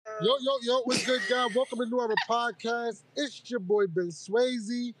Yo, what's good, guys? Welcome to our podcast. It's your boy, Ben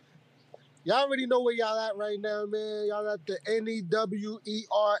Swayze. Y'all already know where y'all at right now, man. Y'all at the NEWERASAP.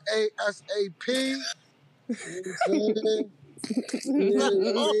 You know what I'm saying?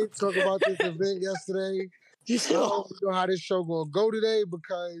 We talked about this event yesterday. I don't know how this show gonna go today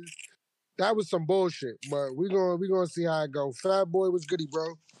because that was some bullshit. But we gonna see how it go. Fat boy, what's goody,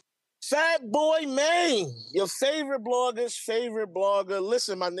 bro? Fat Boy Man, your favorite blogger's favorite blogger.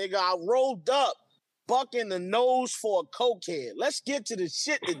 Listen, my nigga, I rolled up, buck in the nose for a cokehead. Let's get to the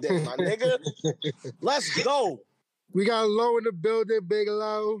shit today, my nigga. Let's go. We got Low in the building, Big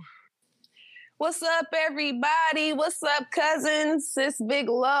Low. What's up, everybody? What's up, cousins? It's Big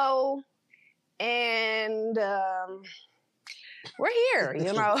Low. And we're here,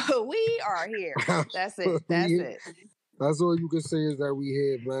 you know. We are here. That's it. That's it. That's all you can say is that we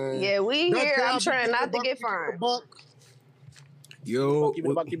here, man. Yeah, we here. I'm trying not to get fined. Yo, Keep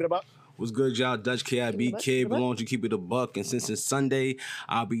it about. What's good, y'all? Dutch KIBK belongs to Keep It a Buck. And since it's Sunday,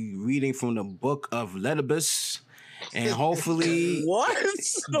 I'll be reading from the book of Letabus. And hopefully, book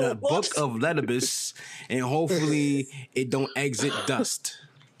of Letabus. And hopefully, it don't exit dust.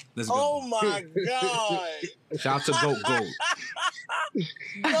 Let's go. Oh my God. Shout out to Goat.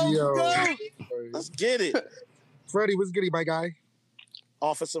 Go. Let's get it. Freddie, what's goody, my guy?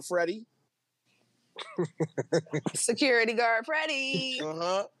 Officer Freddie. Security guard Freddie.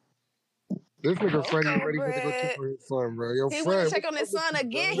 Uh-huh. This nigga Freddie ready to go Brett. check on his son, bro. Yo, He Fred, went to check on his son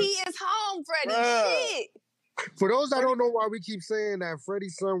again. He is home, Freddie. Bruh. Shit. For those that don't know why we keep saying that,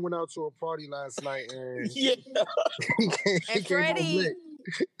 Freddie's son went out to a party last night and Yeah. he came Freddie, home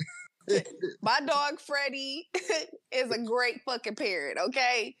lit. my dog Freddie is a great fucking parent,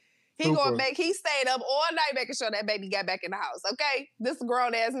 okay? He stayed up all night making sure that baby got back in the house, okay? This is a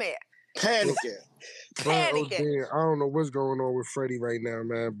grown-ass man. Panicking. Oh, damn. I don't know what's going on with Freddie right now,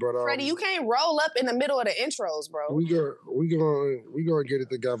 man. But Freddie, you can't roll up in the middle of the intros, bro. we gonna get it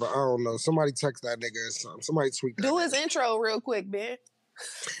together. I don't know. Somebody text that nigga or something. Somebody tweet that. Do his intro real quick, Ben.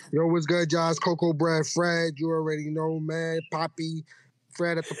 Yo, what's good, Josh? Cocoa Bread, Fred. You already know, man. Poppy.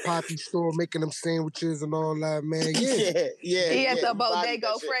 Fred at the Poppy store making them sandwiches and all that, man. Yeah. He at the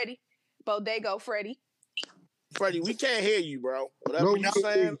Bodego, Freddie. Bodego, Freddie. Freddie, we can't hear you, bro. Whatever you're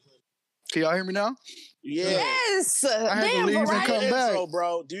saying. Can y'all hear me now? Yeah. Yes. I had to leave and come back. Intro,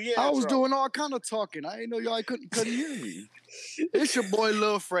 bro. Do your I was intro. doing all kind of talking. I didn't know y'all couldn't hear me. It's your boy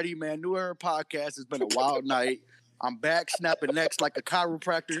Lil Freddie, man. New Era Podcast. It's been a wild night. I'm back snapping necks like a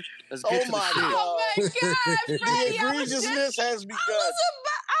chiropractor. Let's get to the shit. Oh my God, Freddie. The egregiousness has begun.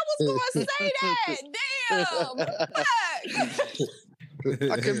 I was going to say that. Damn.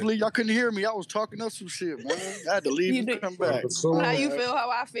 I couldn't believe y'all couldn't hear me. I was talking up some shit, man. I had to leave and come back. So, How you feel? How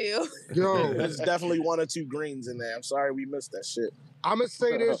I feel? Yo, There's definitely one or two greens in there. I'm sorry we missed that shit. I'm gonna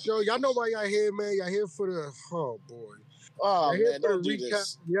say this, yo. Y'all know why y'all here, man. Y'all here for the boy. Oh, Y'all here man, for don't the do recap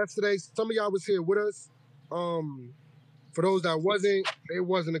this. yesterday. Some of y'all was here with us. For those that wasn't, it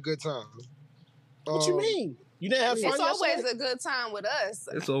wasn't a good time. What you mean? You didn't have fun It's always yesterday? a good time with us.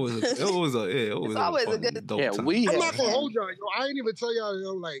 It's always a good. dope Yeah, time. we I'm had not gonna hold y'all, yo. I ain't even tell y'all,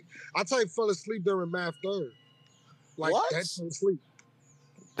 yo. Like, I tell you, fell asleep during math third. Like, What? that's asleep.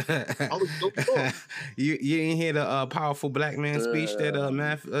 I was dope off. you didn't hear the powerful black man speech that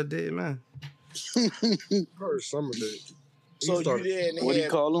Math did, man? Heard some of it. So you didn't What do hear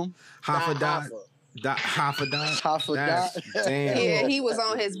you call him? Hoffa died. Hoffa That's- died. Damn. Yeah, he was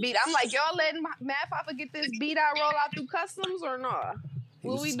on his beat. I'm like, y'all letting Matt Papa get this beat I roll out through customs or not?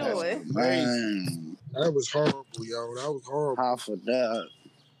 What we doing? Man, That was horrible, yo. That was horrible. Hoffa died.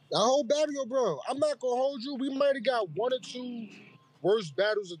 That whole battle, bro. I'm not gonna hold you. We might have got one or two worst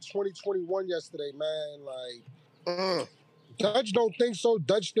battles of 2021 yesterday, man. Like, Dutch don't think so.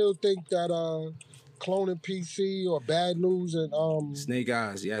 Dutch still think that cloning PC or Bad News and Snake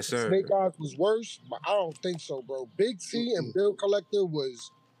Eyes, yes sir. Snake Eyes was worse, but I don't think so, bro. Big T and Bill Collector was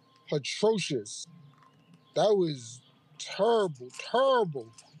atrocious. That was terrible.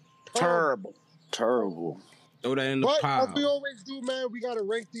 Terrible. Throw that in the But pile. as we always do, man, we gotta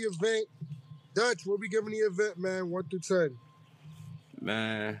rank the event. Dutch, what we giving the event, man? 1 through 10.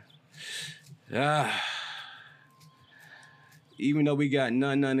 Man. Even though we got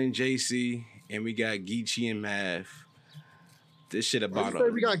none in JC and we got Geechi and Math, this shit about I say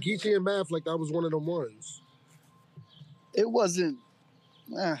we got Geechi and Math like that was one of them ones. It wasn't.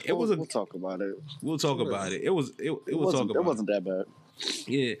 We'll talk about it. We'll talk about it. It wasn't that bad.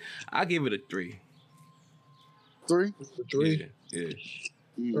 Yeah, I give it a 3. 3? 3?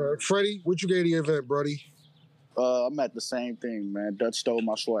 Yeah. Freddie, what you gave the event, buddy? I'm at the same thing, man. Dutch stole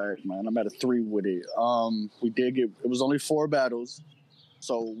my swag, man. I'm at a 3 with it. We did get. It was only 4 battles.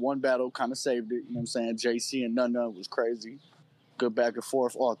 So one battle kind of saved it. You know what I'm saying? JC and None was crazy. Good back and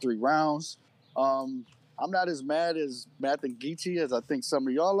forth all 3 rounds. I'm not as mad as Math and Geechi as I think some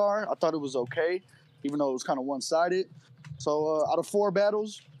of y'all are. I thought it was okay, even though it was kind of one-sided. So out of 4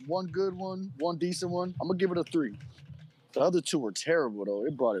 battles, 1 good one, 1 decent one, I'm going to give it a 3. The other 2 were terrible, though.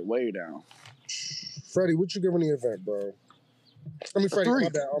 It brought it way down. Freddie, what you giving the event, bro? I mean, Freddie, my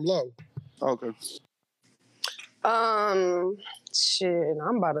bad. I'm low. Okay. Shit,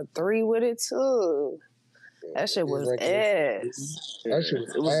 I'm about a 3 with it too. That shit was ass. That shit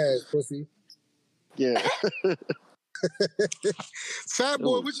was ass, pussy. Yeah. Fat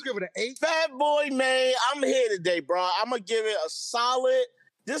Boy, what you give it an 8? Fat Boy, man, I'm here today, bro. I'm gonna give it a solid.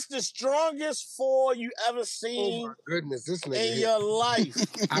 This the strongest 4 you ever seen. Oh my goodness, this nigga in your life.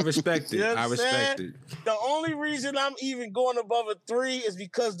 I respect it. You know I respect it. The only reason I'm even going above a 3 is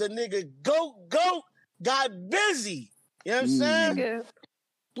because the nigga Goat got busy. You know what I'm saying? Yeah.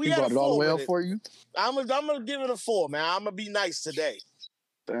 We He got brought it all the way up for you? I'm gonna give it a 4, man. I'm gonna be nice today.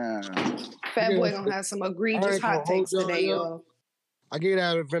 Damn. Fat Boy gonna have some egregious hot takes today, y'all. I gave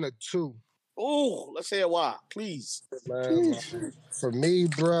that event a 2. Ooh, let's hear why, please. Man, for me,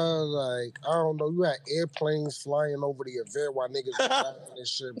 bro, like, I don't know, you had airplanes flying over the event while niggas was rapping this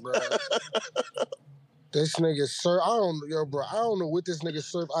shit, bro. This nigga surf, I don't know what this nigga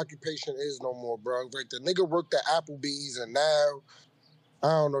surf occupation is no more, bro. Like, the nigga worked at Applebee's and now, I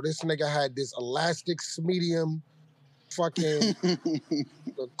don't know, this nigga had this elastic medium fucking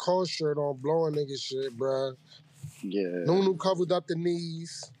the car shirt on, blowing nigga shit, bro. Yeah. Nunu covered up the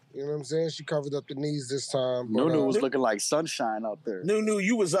knees. You know what I'm saying? She covered up the knees this time. But, Nunu was looking like sunshine out there. Nunu,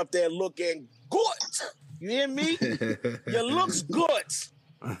 you was up there looking good. You hear me? Your looks good.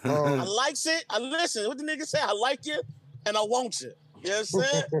 I likes it. I listen. What the nigga say? I like you and I want you. You know what I'm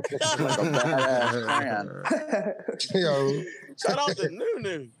saying? Like a badass crayon. Yo. Shout out to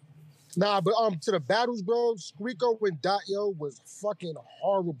Nunu. Nah, but to the battles, bro, Squeako and Dot Yo was fucking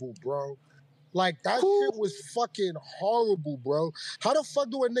horrible, bro. Like, that shit was fucking horrible, bro. How the fuck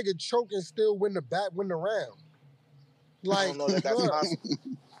do a nigga choke and still win the round? Like, I don't know that that's possible.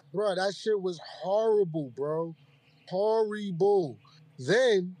 Bro, that shit was horrible, bro. Horrible.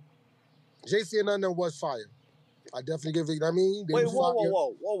 Then, JC and Unknown was fire. I definitely give it, I mean, wait,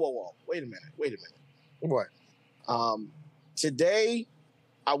 whoa. Wait a minute. What? Today,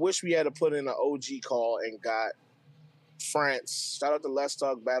 I wish we had to put in an OG call and got France. Shout out to Let's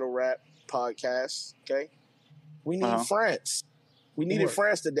Talk Battle Rap podcast, okay? We need France. We needed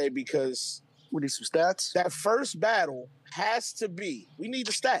France today because we need some stats. That first battle has to be, we need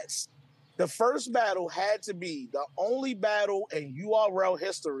the stats. The first battle had to be the only battle in URL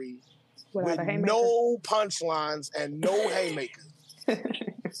history with no punchlines and no haymakers.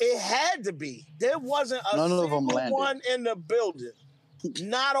 It had to be. There wasn't a single one in the building.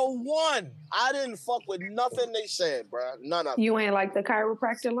 Not a one. I didn't fuck with nothing they said, bro. None of it. You ain't like the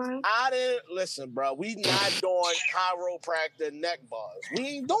chiropractor line? I didn't. Listen, bro. We not doing chiropractor neck bars. We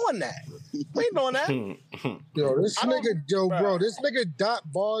ain't doing that. We ain't doing that. Yo, this nigga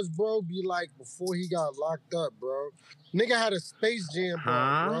Dot Bars, bro, be like before he got locked up, bro. Nigga had a Space Jam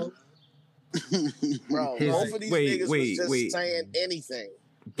bar, bro. Bro, both of these niggas was just saying anything.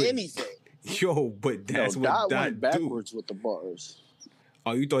 Anything. Yo, but that's what Dot Dot went backwards with the bars.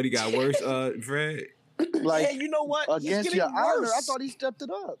 Oh, you thought he got worse, Fred? Like, hey, you know what? Against Your Honor, I thought he stepped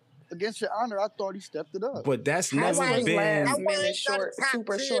it up. Against Your Honor, I thought he stepped it up. But that's never been. Last minute short,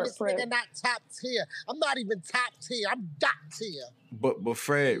 super short prep. Nigga not top tier. I'm not even top tier. I'm dot tier. But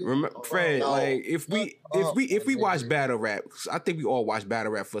Fred, remember, Fred, like if we watch battle rap, I think we all watch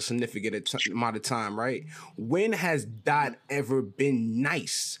battle rap for a significant amount of time, right? When has Dot ever been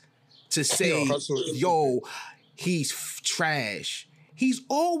nice to say, yo, he's trash? He's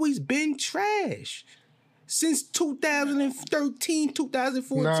always been trash. Since 2013,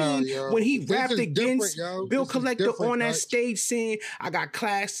 2014, when he rapped against Bill Collector on that stage saying, I got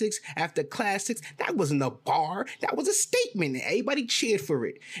classics after classics, that wasn't a bar. That was a statement. Everybody cheered for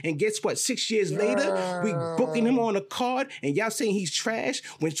it. And guess what? 6 years later, we booking him on a card and y'all saying he's trash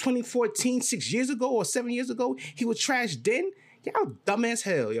when 2014, 6 years ago or 7 years ago, he was trash then? Y'all dumb as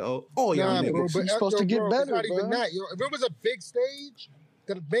hell, yo. All y'all niggas. You're supposed to get better, not even that, yo. If it was a big stage,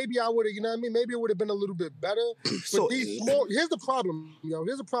 then maybe I would have, you know what I mean? Maybe it would have been a little bit better. But these small, here's the problem, yo.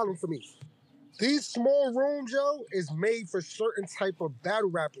 Here's the problem for me. These small rooms, yo, is made for certain type of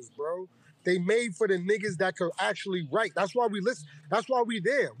battle rappers, bro. They made for the niggas that could actually write. That's why we listen. That's why we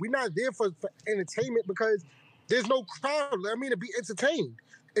there. We're not there for entertainment because there's no crowd. I mean, to be entertained.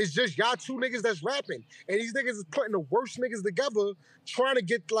 It's just y'all two niggas that's rapping. And these niggas is putting the worst niggas together trying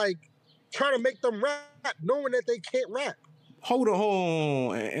to make them rap, knowing that they can't rap. Hold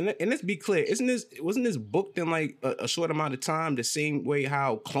on. And let's be clear. Wasn't this booked in like a short amount of time, the same way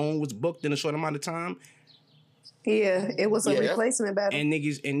how Clone was booked in a short amount of time? Yeah, it was a replacement battle. And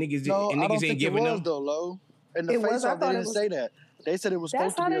niggas No, I don't ain't think it giving was them. though, Lo. In the face-off, they didn't say that. They said it was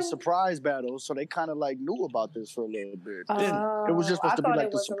supposed to be a surprise battle, so they kind of like knew about this for a little bit. It was just supposed to be like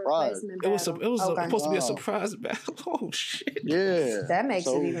the surprise. It was supposed to be a surprise battle. Oh shit! Yeah, that makes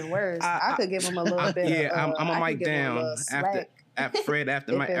it even worse. I could give him a little bit. Yeah, I'm a mic down after Fred.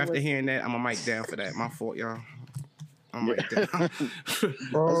 After hearing that, I'm a mic down for that. My fault, y'all. I'm mic down. That's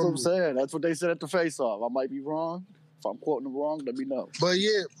what I'm saying. That's what they said at the face-off. I might be wrong. If I'm quoting them wrong, let me know. But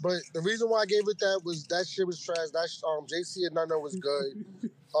the reason why I gave it that was that shit was trash. That JC and Nunna was good.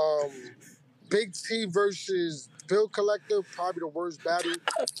 Big T versus Bill Collector, probably the worst battle.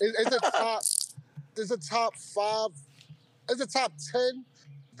 It's a top 5. It's a top 10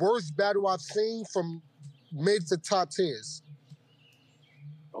 worst battle I've seen from mid to top tiers.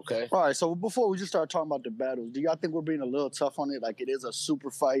 Okay. All right. So before we just start talking about the battles, do y'all think we're being a little tough on it? Like it is a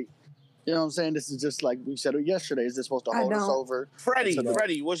super fight. You know what I'm saying? This is just like we said it yesterday. Is this supposed to hold us over? Freddie,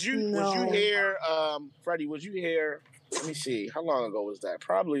 was you here? Freddie, was you here? Let me see. How long ago was that?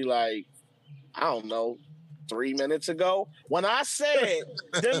 Probably like, I don't know, 3 minutes ago. When I said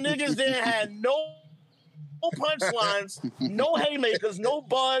them niggas didn't have no punchlines, no haymakers, no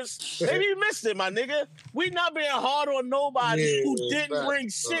buzz. Maybe you missed it, my nigga. We not being hard on nobody who didn't bring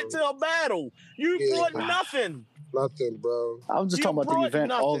shit to a battle. You brought nothing. Nothing, bro. I was just talking about the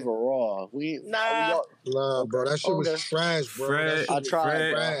event overall. Nah, bro. That shit was trash, bro.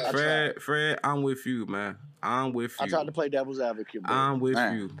 Fred, I'm with you, man. I'm with you. I tried to play devil's advocate, bro. I'm with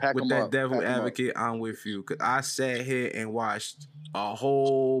you. With that devil's advocate, I'm with you. Because I sat here and watched a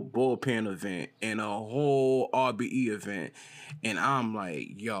whole bullpen event and a whole RBE event. And I'm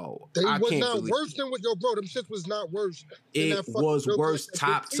like, yo, I was can't not believe worse than what bro. Them shit was not worse. It was worse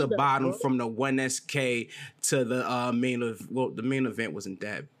top to bottom from the 1SK to the main of the main event wasn't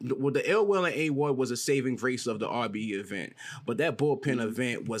that. Well, the Ill Will and A-Ward was a saving grace of the RBE event, but that bullpen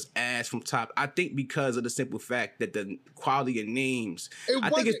event was ass from top. I think because of the simple fact that the quality of names. I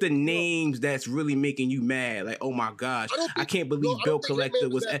think it's the names that's really making you mad. Like, oh my gosh, I can't believe Bill Collector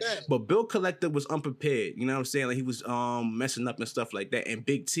was. But Bill Collector was unprepared. You know what I'm saying? Like he was messing up and stuff like that. And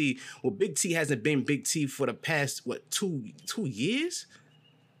Big T, Big T hasn't been Big T for the past two years.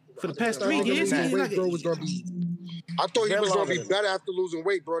 For the past 3 years, I thought he was gonna be better after losing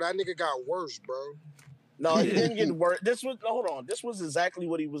weight, bro. That nigga got worse, bro. No, he didn't get worse. This was exactly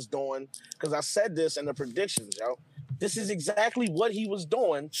what he was doing. Because I said this in the predictions, yo. This is exactly what he was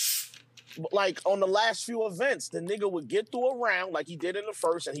doing. Like on the last few events, the nigga would get through a round like he did in the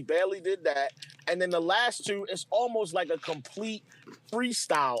first, and he barely did that. And then the last two, it's almost like a complete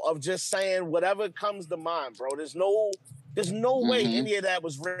freestyle of just saying whatever comes to mind, bro. There's no way any of that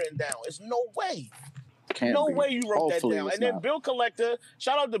was written down. It's no way. No way you wrote that down. And then Bill Collector,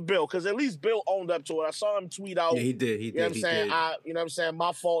 shout out to Bill, because at least Bill owned up to it. I saw him tweet out. Yeah, he did. You know what I'm saying? You know what I'm saying?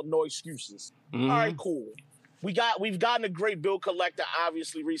 My fault, no excuses. All right, cool. We've gotten a great Bill Collector,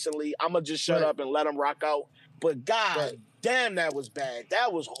 obviously, recently. I'm going to just shut up and let him rock out. But God damn, that was bad.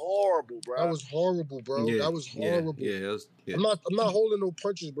 That was horrible, bro. That was horrible, bro. Yeah, that was horrible. Yeah. I'm not holding no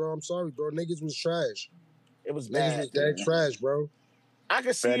punches, bro. I'm sorry, bro. Niggas was trash. It was bad. Niggas was dead trash, bro. I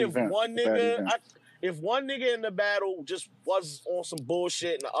could see if one nigga in the battle just was on some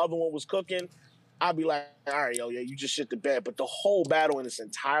bullshit and the other one was cooking, I'd be like, all right, yo, you just shit the bed. But the whole battle in its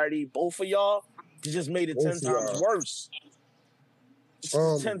entirety, both of y'all, just made it 10 times worse.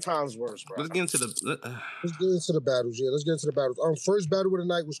 10 times worse, bro. Let's get into the battles. Yeah, let's get into the battles. First battle of the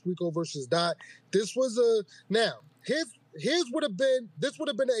night was Squeako versus Dot. This was this would have been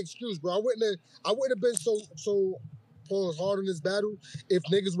an excuse, bro. I wouldn't have been so hard on this battle if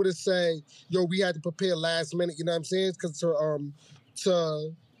niggas would have said, yo, we had to prepare last minute, you know what I'm saying? Because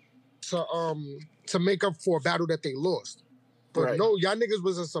to make up for a battle that they lost. But no, y'all niggas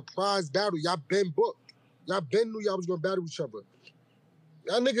was a surprise battle. Y'all been booked. Y'all been knew y'all was gonna battle each other.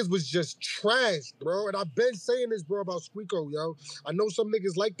 Y'all niggas was just trash, bro. And I've been saying this, bro, about Squeako, yo. I know some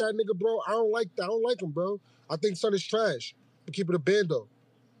niggas like that nigga, bro. I don't like that. I don't like him, bro. I think son is trash. But keep it a band, though.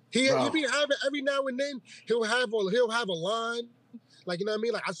 He be having every now and then he'll have a line, like, you know what I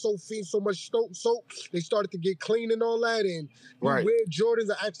mean? Like, I sold Fiend so much soap, they started to get clean and all that, and wear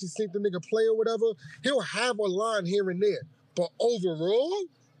Jordans. I actually seen the nigga play or whatever. He'll have a line here and there, but overall,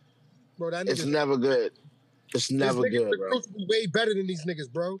 bro, that nigga, it's never good. It's never good, bro. Way better than these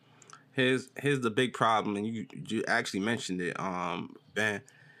niggas, bro. Here's the big problem, and you actually mentioned it, Ben.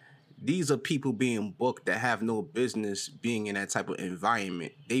 these are people being booked that have no business being in that type of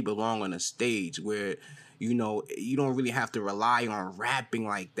environment. They belong on a stage where, you know, you don't really have to rely on rapping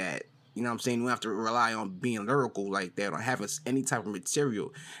like that. You know what I'm saying? You don't have to rely on being lyrical like that or having any type of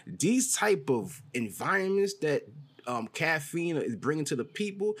material. These type of environments that caffeine is bringing to the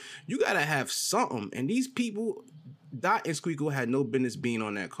people, you gotta have something. And these people, Dot and Squeako had no business being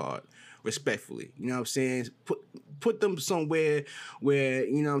on that card. Respectfully, you know what I'm saying? Put them somewhere where,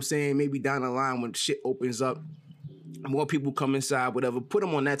 you know what I'm saying, maybe down the line when shit opens up, more people come inside, whatever. Put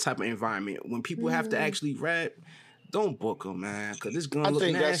them on that type of environment. When people have to actually rap, don't book them, man, because it's gonna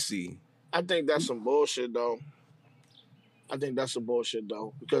look nasty. I think that's some bullshit, though.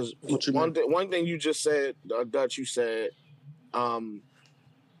 Because one thing you just said, Dutch, you said,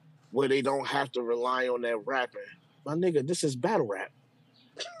 where they don't have to rely on that rapping. My nigga, this is battle rap.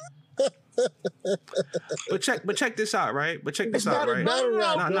 But check this out, right?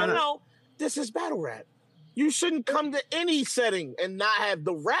 No. This is battle rap. You shouldn't come to any setting and not have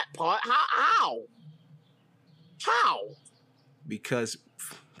the rap part. How? Because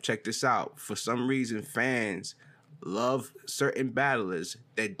check this out. For some reason, fans love certain battlers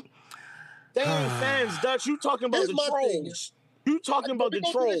that they ain't fans, Dutch. You talking about the trolls? You talking about the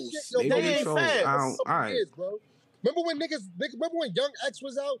trolls? They ain't fans. All right. Bro. Remember when Young X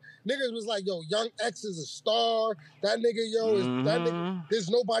was out? Niggas was like, yo, Young X is a star. That nigga, that nigga, there's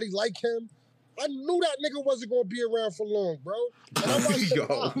nobody like him. I knew that nigga wasn't gonna be around for long, bro. And I watched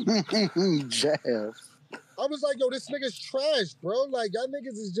Jeff. I was like, yo, this nigga's trash, bro. Like, y'all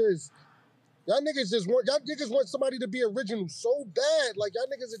niggas want somebody to be original so bad. Like, y'all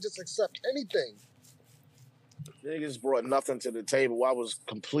niggas would just accept anything. Niggas brought nothing to the table. I was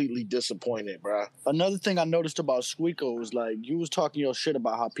completely disappointed, bro. Another thing I noticed about Squeako was, like, you was talking your shit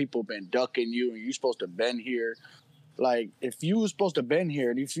about how people been ducking you and you supposed to been here. Like, if you was supposed to been here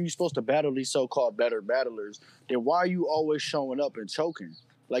and if you supposed to battle these so-called better battlers, then why are you always showing up and choking?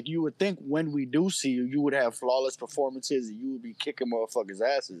 Like, you would think when we do see you, you would have flawless performances and you would be kicking motherfuckers'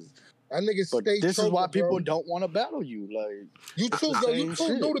 asses. But this is why people don't want to battle you. Like, you too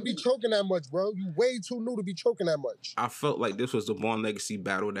new to be choking that much, bro. You way too new to be choking that much. I felt like this was the Born Legacy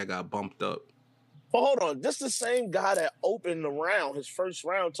battle that got bumped up. But hold on, this the same guy that opened the round, his first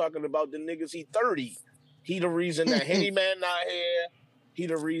round, talking about the niggas he 30. He the reason that Henny Man not here. He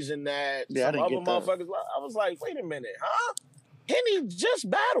the reason that some other motherfuckers. I was like, wait a minute, huh? Henny just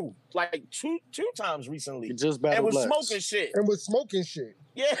battled like two times recently. He just battled and was smoking shit. Yeah,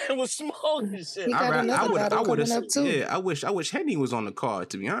 it was smoking shit. I wish Henny was on the card,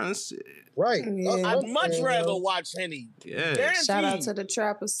 to be honest. Right. Yeah. I'd much rather watch Henny. Yeah. Guaranteed. Shout out to the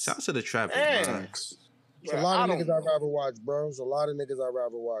trappers. Man. There's a lot of niggas I'd rather watch, bro. There's a lot of niggas I'd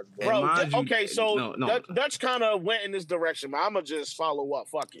rather watch, bro. Okay, so Dutch kind of went in this direction, but I'm going to just follow up.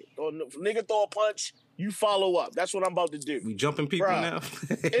 Fuck it. Nigga throw a punch, you follow up. That's what I'm about to do. We jumping people now?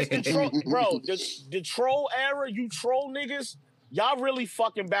 It's the troll, bro, the troll era, you troll niggas, y'all really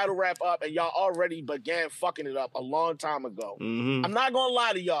fucking battle rap up, and y'all already began fucking it up a long time ago. Mm-hmm. I'm not going to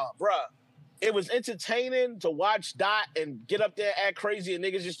lie to y'all, bruh. It was entertaining to watch Dot and get up there, act crazy, and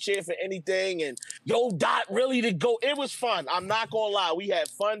niggas just cheer for anything. And yo, Dot really to go. It was fun. I'm not gonna lie. We had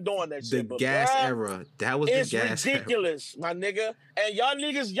fun doing that shit. The gas era. That was the gas era. It's ridiculous, my nigga. And y'all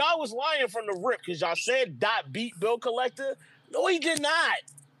niggas, y'all was lying from the rip because y'all said Dot beat Bill Collector. No, he did not.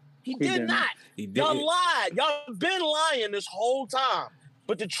 He did not. Y'all lied. Y'all been lying this whole time.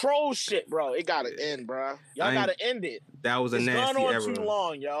 But the troll shit, bro, it gotta end, bro. Y'all gotta end it. That was a nasty era. It's gone on too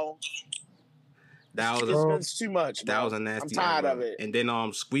long, yo. It's too much. Bro. That was a nasty. I'm tired of it. And then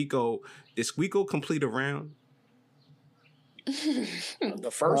Squeako, did Squeako complete a round? The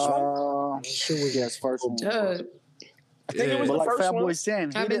first one. I'm sure we got first one. I think it was the first Fat one. Boy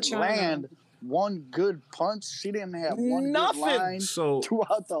saying, he didn't land one good punch. She didn't have one good line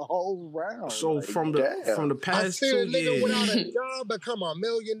throughout the whole round. So like, from the past 2 years, I see a nigga without a job become a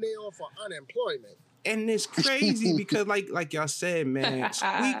millionaire for unemployment. And it's crazy because, like y'all said, man,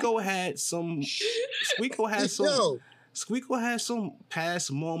 Squeako had some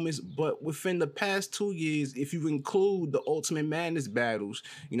past moments, but within the past 2 years, if you include the Ultimate Madness battles,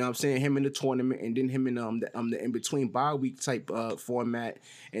 you know what I'm saying, him in the tournament, and then him in the in between bye week type format,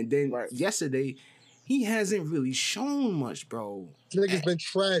 and then yesterday, he hasn't really shown much, bro. This nigga's been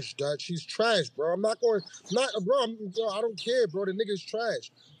trash, Dutch. He's trash, bro. I don't care, bro. The nigga's trash.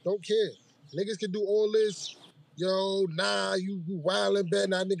 Don't care. Niggas can do all this. Yo, nah, you wildin'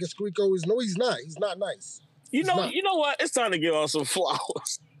 bad. Nah, nigga Squeako is... No, he's not. He's not nice. You know what? It's time to give us some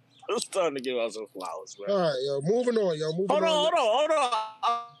flowers. It's time to give us some flowers, man. All right, yo. Moving on, yo. Hold on.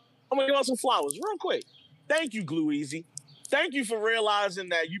 I'm going to give out some flowers real quick. Thank you, Glue Easy. thank you for realizing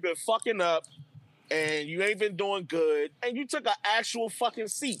that you've been fucking up and you ain't been doing good, and you took an actual fucking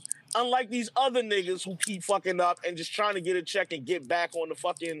seat. Unlike these other niggas who keep fucking up and just trying to get a check and get back on the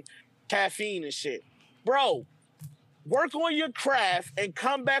fucking caffeine and shit. Bro, work on your craft and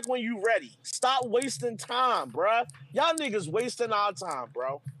come back when you ready. Stop wasting time, bruh. Y'all niggas wasting our time,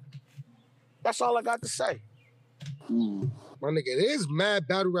 bro. That's all I got to say. My nigga, there's mad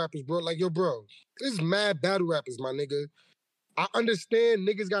battle rappers, bro. Like, yo, bro, there's mad battle rappers, my nigga. I understand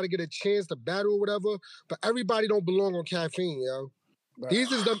niggas got to get a chance to battle or whatever, but everybody don't belong on caffeine, yo.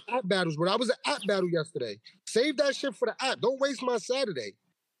 These is them app battles, bro. I was an app battle yesterday. Save that shit for the app. Don't waste my Saturday.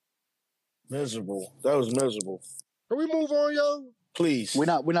 Miserable. That was miserable. Can we move on, yo? Please. We're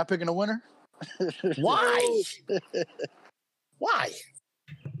not picking a winner? Why? Why?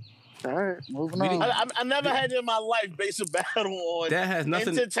 All right, moving on. I never had in my life base a battle on that has nothing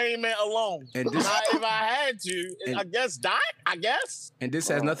entertainment alone. And this, if I had to, I guess die. I guess. And this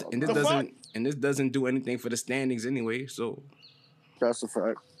has nothing. And this doesn't. Fuck? And this doesn't do anything for the standings anyway. So that's a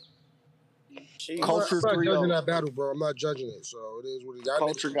fact. Jeez. Culture. I'm not judging that battle, bro. I'm not judging it. So it is what it is.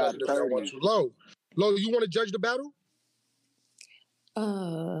 Culture got 30. Low, you want to judge the battle?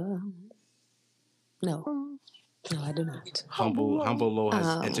 No. No, I do not. Humble Low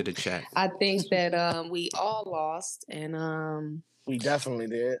has entered the chat. I think that we all lost, and we definitely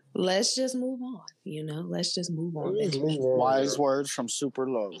did. Let's just move on. Let's just move on. Wise words from Super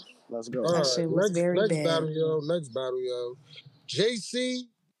Low. Let's go. That shit was very bad. Next battle, yo. JC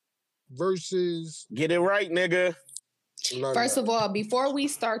versus. Get it right, nigga. First of all, before we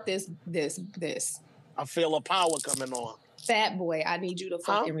start this, I feel a power coming on. Fat Boy, I need you to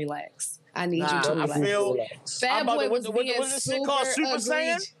fucking relax. I need you to relax. Fat Boy was being what's this shit called Super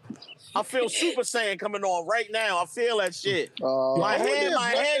Saiyan? I feel Super Saiyan coming on right now. I feel that shit. My hand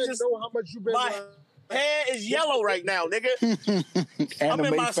is yellow right now, nigga. I'm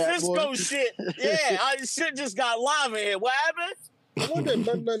in my Cisco shit. Yeah, shit just got live in here. What happened? I wonder if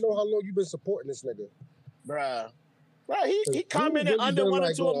none know how long you been supporting this nigga. Bruh, he commented under one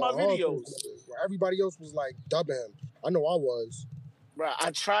or two of my videos. Everybody else was like dubbing him. I know I was. Bruh,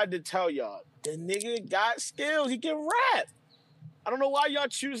 I tried to tell y'all, the nigga got skills. He can rap. I don't know why y'all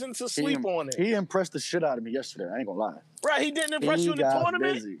choosing to sleep on it. He impressed the shit out of me yesterday. I ain't gonna lie. Bruh, he didn't impress you in the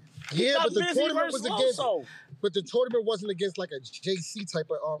tournament? Busy. Yeah, but the tournament was against. But the tournament wasn't against like a JC type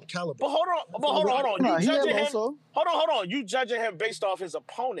of caliber. But hold on. You judging him? Hold on. You judging him based off his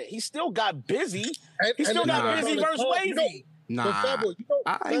opponent. He still got busy. He still got busy versus Wavy. Nah,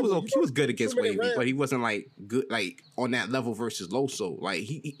 he was good against Wavy, but he wasn't like good like on that level versus Loso. Like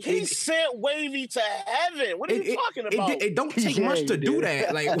he sent Wavy to heaven. What are you talking about? It don't take much to do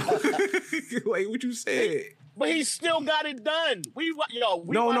that. Like, like what you said. But he still got it done.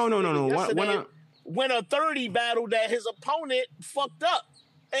 No. Win a 30 battle that his opponent fucked up.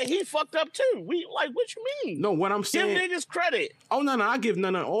 And he fucked up too. What you mean? No, what I'm saying. Give niggas credit. Oh no, I give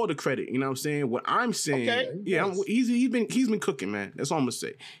none of all the credit. You know what I'm saying? What I'm saying, he's been cooking, man. That's all I'm gonna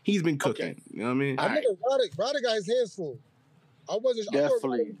say. He's been cooking. Okay. You know what I mean? I think Ryder got his hands full. I wasn't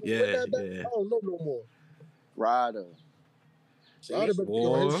definitely. I don't know no more. Ryder,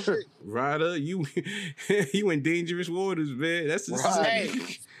 you in dangerous waters, man. That's the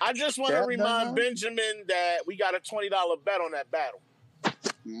Hey, I just want to remind Benjamin that we got a $20 bet on that battle.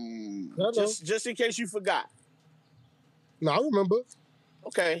 Just in case you forgot. No, I remember.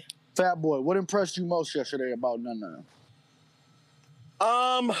 Okay. Fat Boy, what impressed you most yesterday about Nana?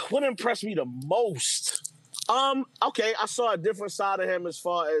 What impressed me the most? Okay, I saw a different side of him as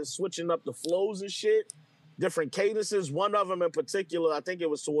far as switching up the flows and shit. Different cadences. One of them in particular, I think it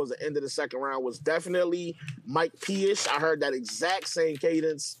was towards the end of the second round, was definitely Mike P-ish. I heard that exact same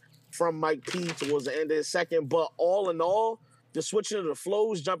cadence from Mike P towards the end of the second. But all in all, the switching of the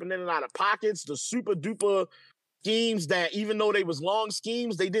flows, jumping in and out of pockets, the super duper schemes that even though they was long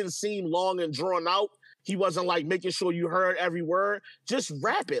schemes, they didn't seem long and drawn out. He wasn't like making sure you heard every word. Just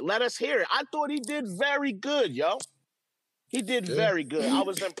rap it. Let us hear it. I thought he did very good, yo. He did very good. I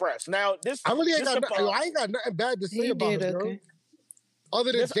was impressed. Now, I ain't got nothing bad to say about him, bro.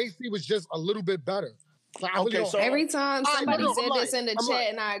 Other than JC was just a little bit better. So every time somebody said this in the chat,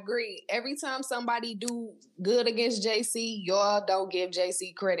 and I agree. Every time somebody do good against JC, y'all don't give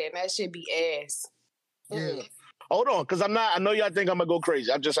JC credit, and that should be ass. Yeah. Hold on, because I know y'all think I'm gonna go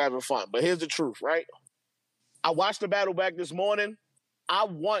crazy. I'm just having fun. But here's the truth, right? I watched the battle back this morning. I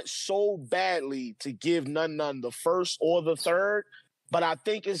want so badly to give None the first or the third, but I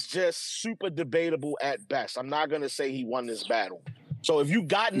think it's just super debatable at best. I'm not gonna say he won this battle. So if you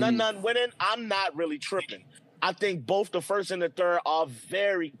got None winning, I'm not really tripping. I think both the first and the third are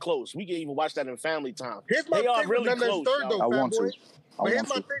very close. We can even watch that in family time. Here's my They are thing really with Nunna's close. third, though, I fat want boy. to. But here's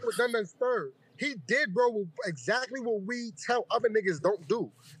my thing with Nunna's third. He did, bro, exactly what we tell other niggas don't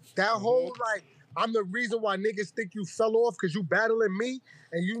do. That whole, like, I'm the reason why niggas think you fell off because you battling me.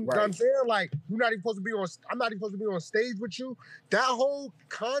 And you know what I'm saying? Like, you're not even supposed to be on, I'm not even supposed to be on stage with you. That whole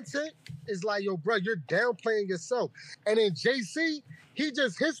content is like, yo, bro, you're downplaying yourself. And then JC,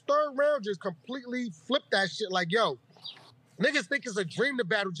 his third round just completely flipped that shit. Like, yo, niggas think it's a dream to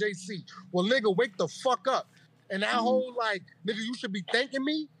battle JC. Well, nigga, wake the fuck up. And that whole, like, nigga, you should be thanking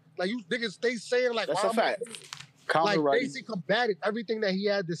me. Like, you niggas stay saying, like, that's a fact. Like, JC combated everything that he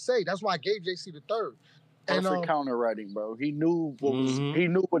had to say. That's why I gave JC the third. Perfect counter writing, bro. He knew what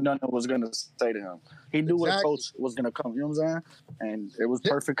Nunna was gonna say to him. He knew what approach was gonna come. You know what I'm saying? And it was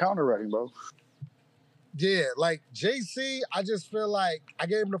perfect counter writing, bro. Yeah, like JC, I just feel like I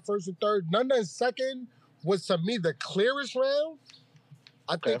gave him the first and third. Nunna's second was to me the clearest round.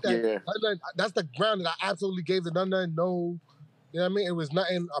 I think that's the round that I absolutely gave to Nunna. No, you know what I mean? It was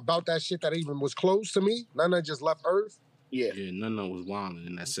nothing about that shit that even was close to me. Nunna just left Earth. Yeah, Nunna was wilding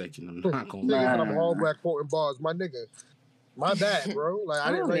in that second. I'm not gonna lie. Nigga, I'm all black quoting bars. My nigga. My bad, bro. Like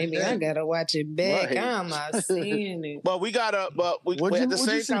I didn't write I gotta watch it back. I'm not seeing it. But we gotta. But we at the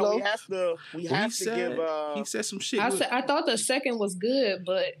same time we have to give. He said some shit. I thought the second was good,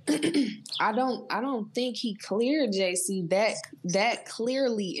 but I don't think he cleared JC that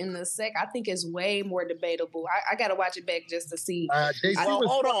clearly in the second. I think it's way more debatable. I gotta watch it back just to see. JC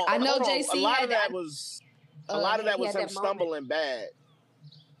hold on. I know JC. A lot of that was him stumbling bad.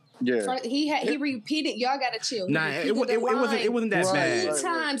 Yeah, he repeated. Y'all gotta chill. Nah, it wasn't that bad. 3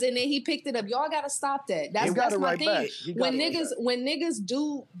 times, and then he picked it up. Y'all gotta stop that. That's my thing. When niggas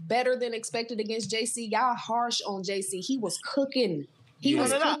do better than expected against JC, y'all harsh on JC. He was cooking. He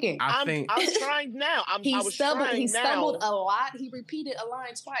was cooking. I'm trying now. He stumbled a lot. He repeated a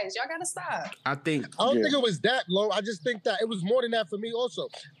line twice. Y'all gotta stop. I don't think it was that low. I just think that it was more than that for me. Also,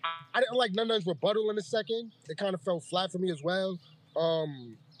 I didn't like Nunna's rebuttal in the second. It kind of fell flat for me as well.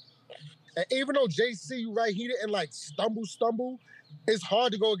 And even though JC, right, he didn't like stumble, it's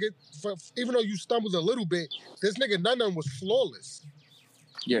hard to go even though you stumbled a little bit, this nigga Nunna was flawless.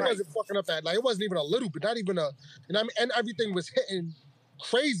 Yeah. He wasn't fucking up that. Like, it wasn't even a little bit, not even a, you know what I mean? And everything was hitting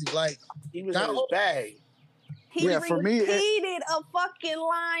crazy. Like, he was in his bag. He repeated a fucking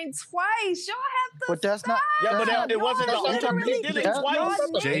line twice. Y'all have to But that's stop. not... Yeah, but it wasn't... He did it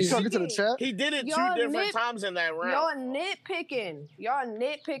twice. Jay talking to the chat? He did it 2 different times in that round. Y'all nitpicking.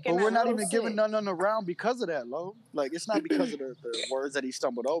 But we're not even giving none on the round because of that, Lo. Like, it's not because of the words that he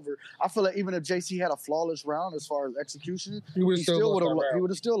stumbled over. I feel like even if JC had a flawless round as far as execution, he would have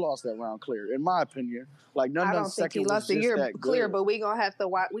still lost that round clear, in my opinion. Like, Nunna's second was just that clear, good. but we're going to have to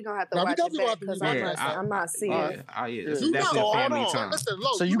watch it back because I'm not seeing it. That's definitely a family time. Listen,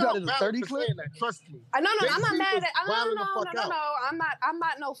 so you got it in 30 clip? Trust me. No, I'm not mad at. No. I'm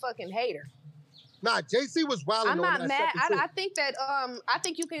not no fucking hater. Nah, JC was wild. I'm not mad. I think that I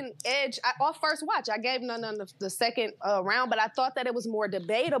think you can edge off first watch. I gave Nunna the second round, but I thought that it was more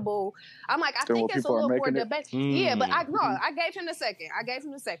debatable. I'm like, I think it's a little more debatable. Yeah, but I gave him the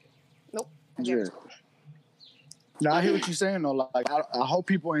second. Nope. Yeah. No, I hear what you're saying though. Like, I hope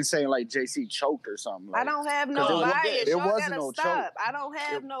people ain't saying like JC choked or something. Like, I don't have no bias. It Y'all wasn't gotta no stop. choke. I don't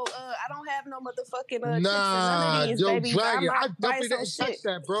have no motherfucking nah, chips yo, baby. Dragon, I definitely didn't shit. touch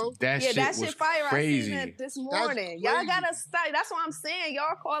that, bro. That shit was fire. crazy. I seen it this morning. Y'all gotta stop. That's what I'm saying.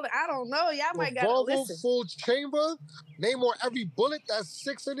 Y'all call it. I don't know. Y'all might gotta listen. Full chamber. Name on every bullet. That's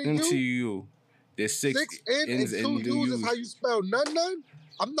 6 into you. There's 6 ins and 2 U's is how you spell none.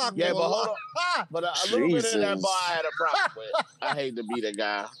 I'm not gonna but lie. hold on. But a little bit of that bar I had a problem with. I hate to be the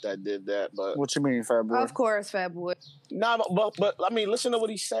guy that did that, but what you mean, fat boy? Of course, fat boy. Nah, but I mean, listen to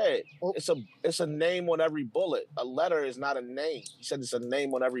what he said. It's a name on every bullet. A letter is not a name. He said it's a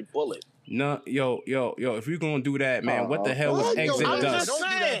name on every bullet. No, yo, if you're gonna do that, man, what the hell was exit dust?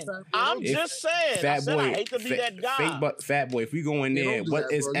 I'm just saying. Fat boy, I hate to be that guy. Fat boy, if we go in there,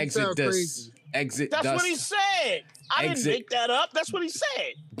 what is exit dust? Exit dust. That's what he said. I didn't make that up. That's what he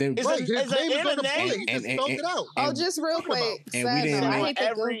said. Then his name is on the bullet. He just spelled it out. Oh, just real quick. And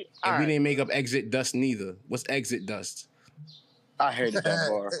we didn't make up exit dust neither. What's exit dust? I hated that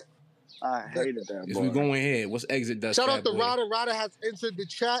bar. I hated that As bar. we go in here, what's exit dust? Shout out to Ryder. Ryder has entered the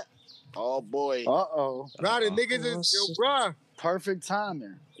chat. Oh boy. Uh-oh. Ryder, niggas is yo, bruh. Perfect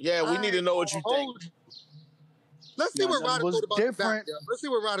timing. Yeah, we need to know what you think. Let's see what Ryder thought about the battle. Let's see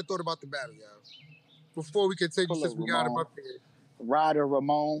what Ryder thought about the battle, y'all. Before we continue, since we got him up here. Ryder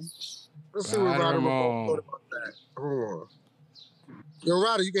Ramon. Let's see what Ryder Ramon thought about that. Hold on. Yo,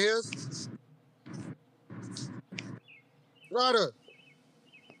 Ryder, you can hear us? Ryder.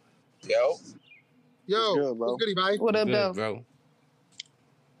 Yo. Good, bro. What's goody, man? What up, Good, though? bro.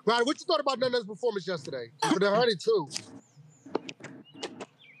 Ryder, what you thought about Nunna's performance yesterday? For the 102.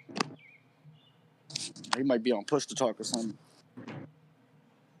 He might be on push to talk or something.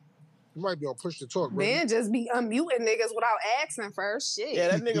 You might be on push to talk, bro. Man, just be unmuting niggas without asking first. Shit. Yeah,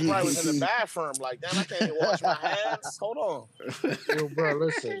 that nigga probably was in the bathroom like, damn, I can't even wash my hands. Hold on. Yo, bro,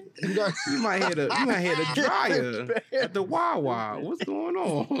 listen. You might hear the dryer at the Wawa. What's going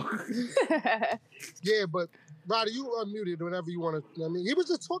on? Yeah, but Ryder, you unmuted whenever you want to. I mean, he was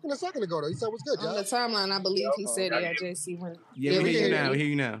just talking a second ago, though. He said, "What's good, On the y'all?" timeline, I believe he said he had JC winning. Yeah, we hear you now. We hear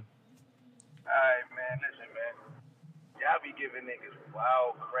you now. All right, man. Listen, man. Y'all be giving niggas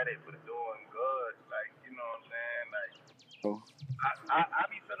wild credit for doing good. Like, you know what I'm saying? Like, I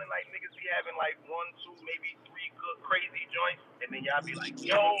be feeling like niggas be having like 1, 2, maybe 3 good crazy joints, and then y'all be like,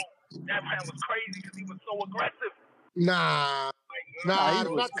 yo, that man was crazy because he was so aggressive. Nah, Like, he that's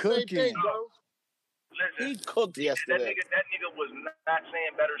was not the same cooking. thing, bro. Listen, He cooked yesterday. that nigga was not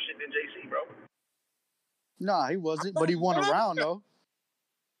saying better shit than JC, bro. Nah, he wasn't, but he won a round though.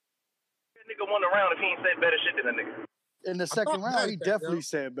 That nigga won a round if he ain't said better shit than a nigga. In the second round, he definitely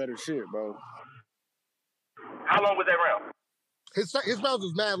said better shit, bro. How long was that round? His rounds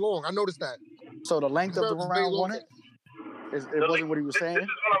was mad long. I noticed that. So the length of the His rounds was way round won longer. it? It wasn't what he was saying? This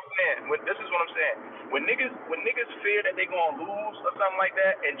is what I'm saying. This is what I'm saying. When niggas fear that they gonna lose or something like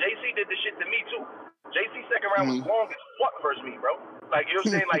that, and JC did this shit to me too. JC's second round was long as fuck versus me, bro. Like, you know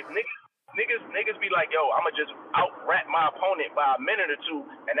what I'm saying? Like, niggas be like, yo, I'ma just out-rap my opponent by a minute or two,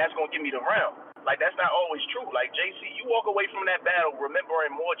 and that's gonna give me the round. Like, that's not always true. Like, JC, you walk away from that battle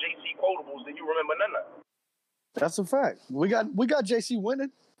remembering more JC quotables than you remember none of. That's a fact. We got JC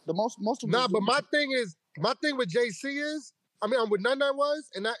winning. The most of them. Nah, but my thing with JC is, I mean, with None was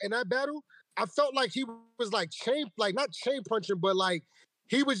in that battle, I felt like he was like not chain punching, but like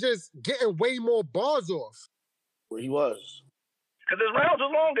he was just getting way more bars off. Where he was. Because his rounds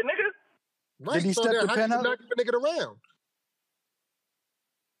was longer, nigga. Right? Did he so step then the how pen you up? not give a nigga the round?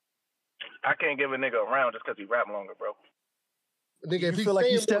 I can't give a nigga a round just because he rap longer, bro. Nigga, if you he's feel like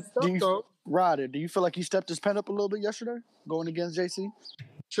he saying more stepped? stuff, though, Ryder, do you feel like he stepped his pen up a little bit yesterday, going against JC?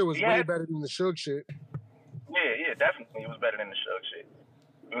 shit was way better than the Suge shit. Yeah, definitely. It was better than the Suge shit.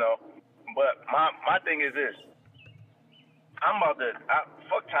 You know? But my thing is this.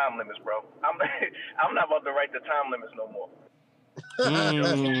 Fuck time limits, bro. I'm not about to write the time limits no more.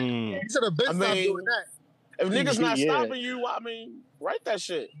 You should have been stopped doing that. If niggas not stopping you, I mean, write that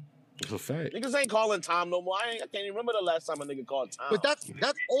shit. It's a fact. Niggas ain't calling time no more. I can't even remember the last time a nigga called time. But that's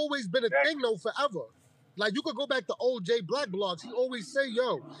always been a thing though, forever. Like you could go back to old J Black blogs. He always say,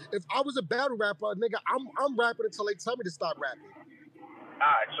 "Yo, if I was a battle rapper, nigga, I'm rapping until they tell me to stop rapping." All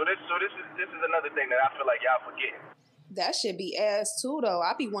right, so this is another thing that I feel like y'all forgetting. That should be ass too, though.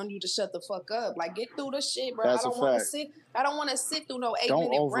 I be wanting you to shut the fuck up. Like, get through the shit, bro. That's I don't want to sit through no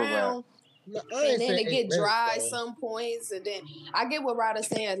 8-minute round. No, And then it get dry some points, and then I get what Ryder's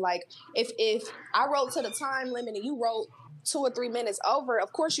saying. Like, if I wrote to the time limit and you wrote 2 or 3 minutes over,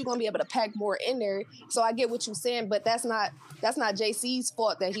 of course you're gonna be able to pack more in there. So I get what you're saying, but that's not JC's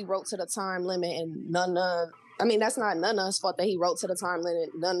fault that he wrote to the time limit and that's not Nunna's fault that he wrote to the time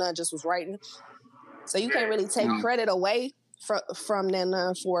limit. Nunna just was writing. So you can't really take credit away from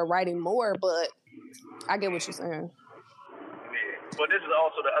Nunna for writing more, but I get what you're saying. Yeah, but this is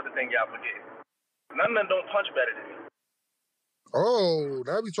also the other thing y'all forget. None of them don't punch better than me. Oh,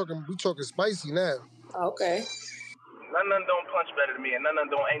 now we talking spicy now. Okay. None of them don't punch better than me, and none of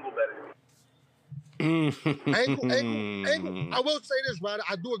them don't angle better than me. Angle. I will say this, Ryder.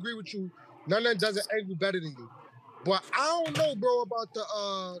 I do agree with you. None of them doesn't angle better than you. But I don't know, bro, about the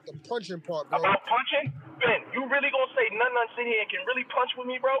punching part, bro. About punching? Ben, you really gonna say none of them sit here and can really punch with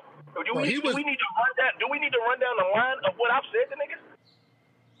me, bro? Do we need to run down the line of what I've said to niggas?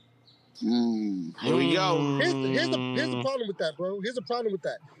 Here we go. Here's the problem with that, bro. Here's the problem with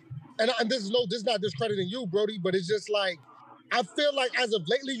that. And this is not discrediting you, Brody, but it's just like I feel like as of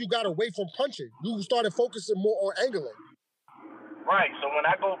lately you got away from punching. You started focusing more on angling. Right. So when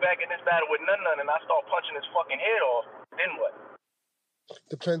I go back in this battle with none and I start punching his fucking head off, then what?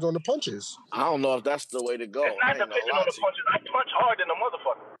 Depends on the punches. I don't know if that's the way to go. It's not depending on the punches. I punch hard than a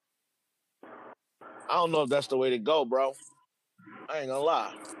motherfucker. I don't know if that's the way to go, bro. I ain't gonna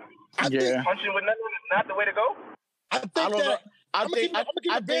lie. I think punching with nothing is not the way to go.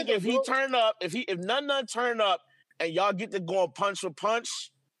 I think if he turn up, if none turn up, and y'all get to go on punch for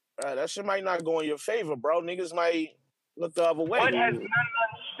punch, that shit might not go in your favor, bro. Niggas might look the other way. What has none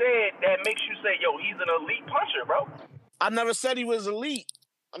said that makes you say, yo, he's an elite puncher, bro? I never said he was elite.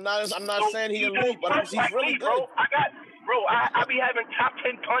 I'm not saying he elite, but he's really good. Bro, I be having top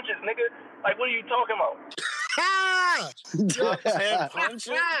 10 punches, nigga. Like, what are you talking about? Top 10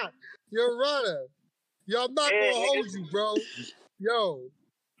 punches? Your runner. Yo, I'm not gonna hold you, bro. Yo.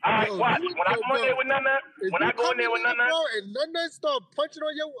 All right, watch. When I go in there with Nana, bro, and Nana start punching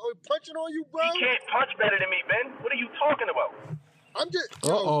on you, bro. He can't punch better than me, Ben. What are you talking about? I'm just.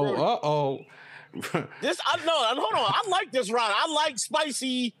 Uh-oh. Hold on. I like this round. I like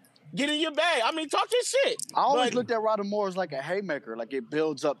spicy. Get in your bag. I mean, talk your shit. I always looked at Ryder Moore as like a haymaker. Like it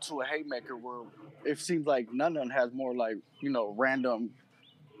builds up to a haymaker where it seems like none of them has more like, random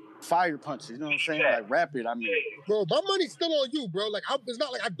fire punches. You know what I'm saying? Like rapid. I mean, bro, my money's still on you, bro. Like it's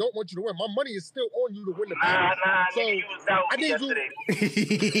not like I don't want you to win. My money is still on you to win the battle. So you was down I need yesterday.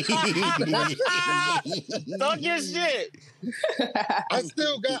 Talk your shit. I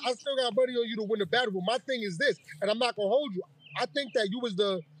still got money on you to win the battle. But my thing is this, and I'm not gonna hold you. I think that you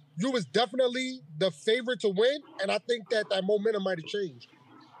was definitely the favorite to win, and I think that momentum might have changed.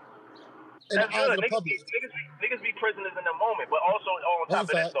 That's good. Niggas be prisoners in the moment, but also on top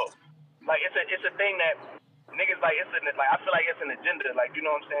of that though, like it's a thing that niggas like. I feel like it's an agenda. Like, you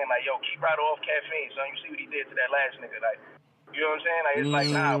know what I'm saying? Like, yo, keep Ryder off caffeine, son. You see what he did to that last nigga? Like, you know what I'm saying? Like, it's like,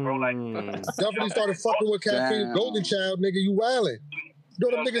 nah, bro. Like, definitely started fucking with caffeine. Golden child, nigga, you wildin'. You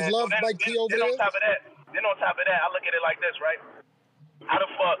know them niggas love Mike T over there. On top of that, I look at it like this, right? How the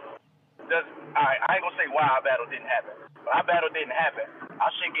fuck does? All right, I ain't gonna say why our battle didn't happen. But our battle didn't happen.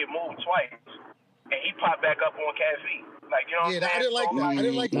 Our shit get moved twice, and he popped back up on caffeine. Like, you know what I'm saying? I didn't like that. I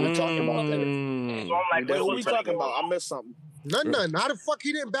didn't like that. We're talking about that. So I'm like, what are we talking about? I missed something. None. How the fuck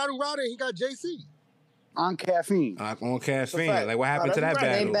he didn't battle Ryder and he got JC? On caffeine. On caffeine. Like, what happened to that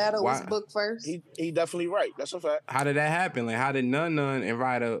battle? They battle was booked first. He definitely right. That's a fact. How did that happen? Like, how did None and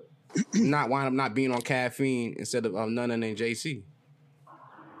Ryder not wind up not being on caffeine instead of None and JC?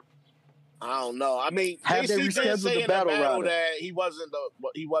 I don't know. I mean, have they rescheduled the battle that he wasn't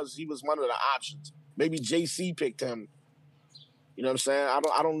he was one of the options. Maybe JC picked him. You know what I'm saying?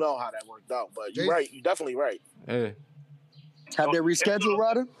 I don't know how that worked out, but you're right. You're definitely right. Yeah. Have they rescheduled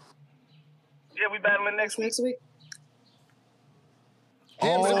Ryder? Yeah, we battling next week.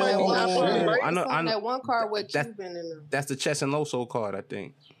 I know. That one card with Cuban in them. That's the Chess and Loso card, I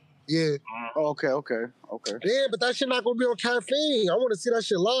think. Yeah. Okay. Yeah, but that shit not gonna be on caffeine. I want to see that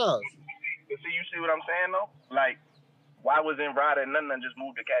shit live. You see what I'm saying though? Like, why wasn't Ryder and nothing just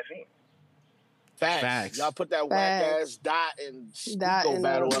moved to caffeine? Facts. Y'all put that whack ass Dot and Sneeko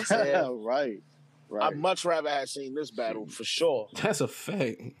battle up there. Right. I'd much rather have seen this battle for sure. That's a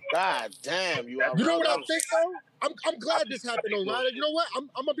fact. God damn, you are. You know what I think though? I'm glad this happened though, Ryder. You know what? I'm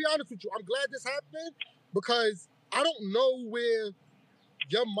gonna be honest with you. I'm glad this happened because I don't know where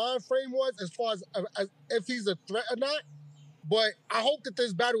your mind frame was as far as if he's a threat or not. But I hope that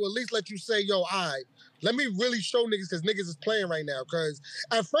this battle at least let you say, yo, all right, let me really show niggas because niggas is playing right now. Because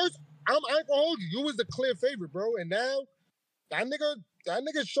at first, I ain't gonna hold you. You was the clear favorite, bro. And now, that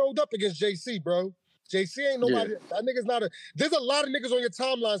nigga showed up against JC, bro. JC ain't nobody. Yeah. That nigga's not a... There's a lot of niggas on your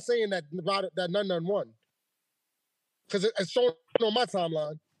timeline saying that none won. Because it's shown on my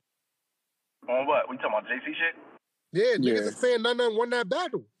timeline. On what? We talking about JC shit? Yeah, niggas are saying none won that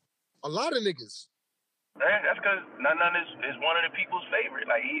battle. A lot of niggas. That's because None is one of the people's favorite.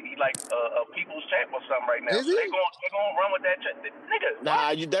 Like he like a people's champ or something right now. Is he? They gonna run with that nigga.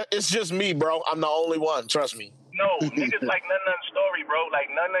 Nah, it's just me, bro. I'm the only one. Trust me. No, niggas like Nun's story, bro.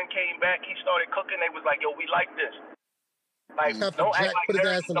 Like Nun came back, he started cooking. They was like, yo, we like this. Like don't act like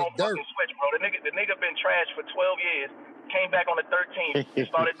Nun's don't fucking switch, bro. The nigga been trash for 12 years. Came back on the 13th,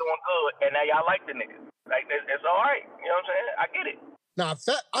 started doing good, and now y'all like the nigga. Like it's all right. You know what I'm saying? I get it. Nah,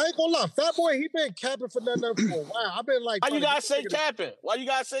 I ain't gonna lie. Fat Boy, he been capping for None for a while. I've been like... Why you gotta say capping? Why you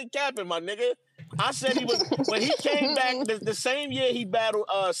gotta say capping, my nigga? I said he was... When he came back, the same year he battled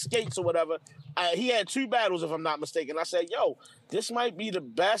Skates or whatever, he had 2 battles, if I'm not mistaken. I said, yo, this might be the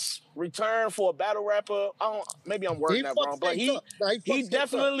best return for a battle rapper. Maybe I'm wording that wrong, but he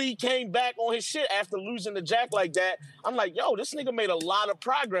definitely came back on his shit after losing to Jack like that. I'm like, yo, this nigga made a lot of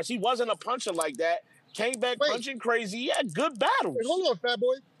progress. He wasn't a puncher like that. Came back punching crazy. He had good battles. Wait, hold on, Fat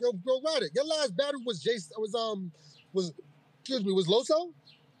Boy. Yo, Ryder. Your last battle was was Loso?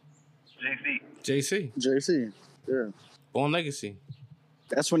 JC. Yeah. Born Legacy.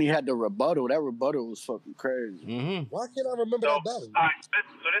 That's when he had the rebuttal. That rebuttal was fucking crazy. Mm-hmm. Why can't I remember that battle? All right,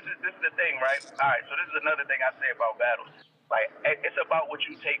 so this is the thing, right? All right, so this is another thing I say about battles. Like, it's about what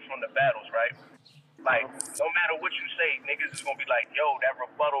you take from the battles, right? Like, no matter what you say, niggas is gonna be like, yo, that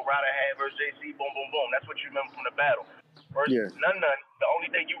rebuttal Ryder had versus JC, boom, boom, boom. That's what you remember from the battle. Versus None, the only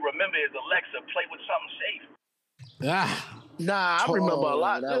thing you remember is Alexa, play with something safe. Nah, I remember a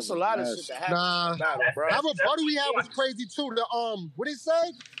lot. that There's a was lot of nasty. shit that happened in the battle, bro. That party we had was crazy too. What he say?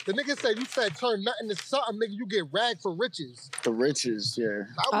 The nigga said you said turn nothing to something, nigga. You get ragged for riches. The riches, yeah.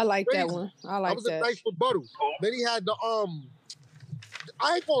 I like crazy. that one. I like that was that. a nice rebuttal. Then he had the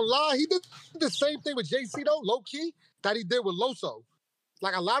I ain't gonna lie, he did the same thing with JC though, low key, that he did with Loso.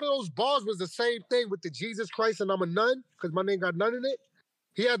 Like a lot of those bars was the same thing with the Jesus Christ and I'm a nun, because my name got none in it.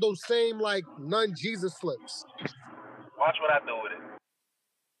 He had those same like nun Jesus flips. Watch what I do with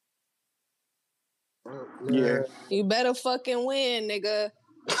it. Yeah. You better fucking win, nigga.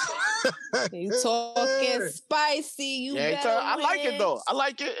 You talking spicy. You better I win. like it though. I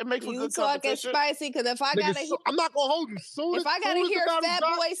like it. It makes for You good talking competition. spicy, because if I gotta hear, I'm not gonna hold you. if I gotta hear Fat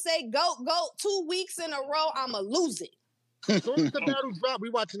Boy say goat 2 weeks in a row, I'ma lose it. As soon as the battle drop, we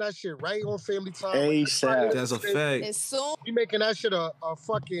watching that shit right on Family Time. ASAP. That's a fact. As soon we making that shit a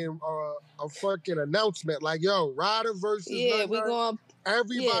fucking announcement. Like, yo, Ryder versus we going.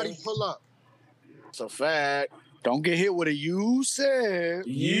 Everybody pull up. It's a fact. Don't get hit with a you said.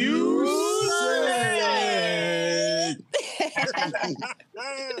 You said.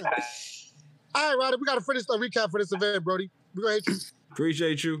 All right, Ryder, we got to finish the recap for this event, Brody. We're going to hit you.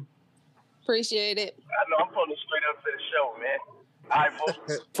 Appreciate you. Appreciate it. I know I'm pulling straight up to the show, man. All right,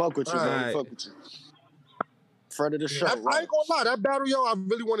 folks. Fuck with you, man. Right. Fuck with you. Friend of the show. I ain't gonna lie, that battle, yo, I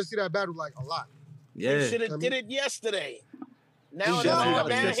really want to see that battle like a lot. You Yeah. should have did it yesterday. Now He definitely I'm got a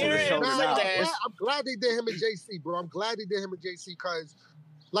down chip on here his shoulder now. I'm glad they did him and JC, bro. I'm glad they did him and JC because,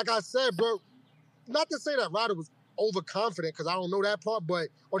 like I said, bro, not to say that Ryder was overconfident because I don't know that part, but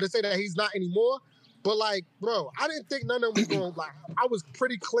or to say that he's not anymore. But like, bro, I didn't think none of them was going. Like, I was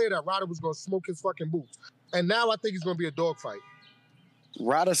pretty clear that Ryder was going to smoke his fucking boots, and now I think it's going to be a dogfight.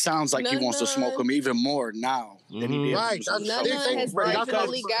 Ryder sounds like he wants to smoke him even more now than he did. Right, None has right.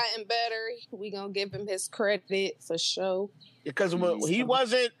 definitely gotten better. We gonna give him his credit for sure. Because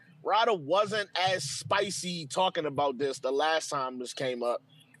Ryder wasn't as spicy talking about this the last time this came up.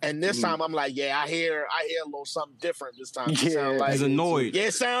 And this time I'm like, yeah, I hear a little something different this time. Yeah, like, he's annoyed. Yeah,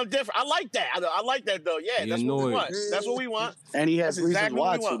 it sounds different. I like that. I like that though. Yeah, that's what we want. That's what we want. And he has That's reasons exactly why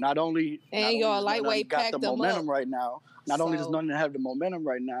what we to. want. Not only your lightweight got packed the him momentum up. right now. Not only does none have the momentum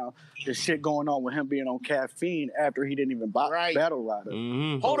right now, the shit going on with him being on caffeine after he didn't even battle Ryder.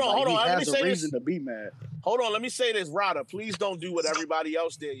 Mm-hmm. Hold on. He Let me has a say reason this. to be mad. Hold on. Let me say this, Ryder. Please don't do what everybody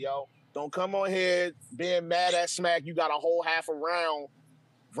else did, yo. Don't come on here being mad at Smack. You got a whole half a round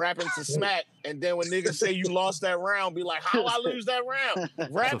rapping to Smack, and then when niggas say you lost that round, be like, how I lose that round?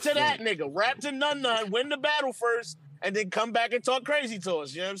 Rap to that nigga. Rap to Nun, win the battle first, and then come back and talk crazy to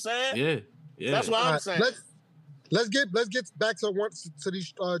us. You know what I'm saying? Yeah. That's what I'm saying. Let's get back to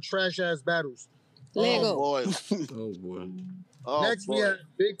these trash ass battles. Lego. Oh boy. Oh boy. Oh, Next boy. we have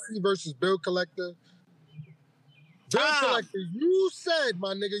Big C versus Bill Collector. Bill Collector, you said,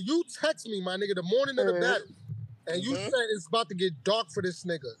 my nigga, you text me, my nigga, the morning of the battle, and you said it's about to get dark for this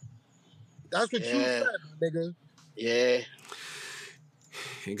nigga. That's what you said, my nigga. Yeah.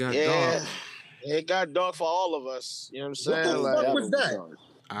 It got dark. It got dark for all of us. You know what I'm saying? What the fuck was that?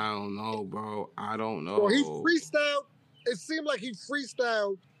 I don't know, bro. I don't know. Well, he freestyled. It seemed like he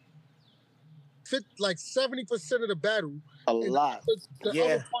freestyled like 70% of the battle. A lot. The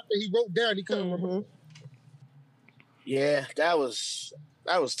other part that he wrote down, he couldn't remember. Yeah, that was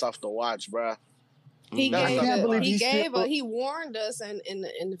tough to watch, bro. He That's he warned us in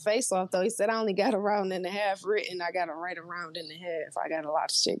the face off though. He said I only got a round and a half written. I got to write a round and a half. I got a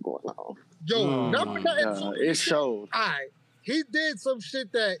lot of shit going on. Yo, it showed. Alright. He did some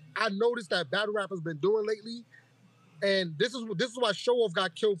shit that I noticed that battle rappers been doing lately. And this is why Show Off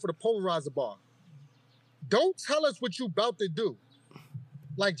got killed for the polarizer bar. Don't tell us what you about to do.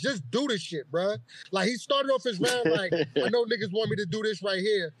 Like, just do this shit, bruh. Like, he started off his round like, I know niggas want me to do this right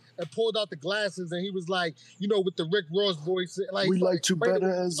here, and pulled out the glasses, and he was like, you know, with the Rick Ross voice. Like, we like you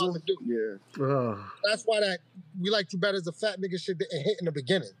better as a... Yeah. That's why that we like you better as a fat nigga shit didn't hit in the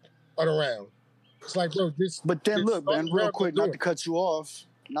beginning of the round. It's like, bro, this... But then, look, man, real quick, not to cut you off,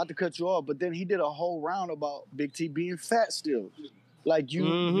 but then he did a whole round about Big T being fat still. Like,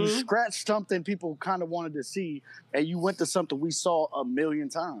 you scratched something people kind of wanted to see, and you went to something we saw a million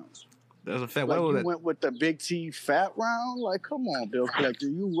times. That's a fact. Like, you went with the Big T fat round? Like, come on, Bill Collector.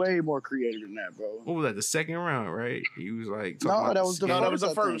 You way more creative than that, bro. What was that? The second round, right? He was like talking No, about that was the that was the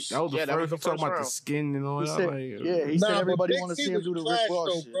first. first. That was the That was first. the Talking first about the round. skin and all He that. said, Like, he said everybody Big want to T see him was do the trash, Rick Ross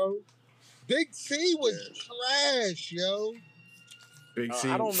though, shit. bro. Big T was trash, yo. Big C.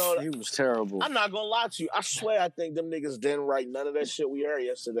 I don't know. He was terrible. I'm not gonna lie to you. I swear, I think them niggas didn't write none of that shit we heard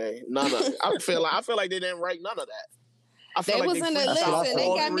yesterday. None of it. I feel like they didn't write none of that. I feel They like was in the listen. They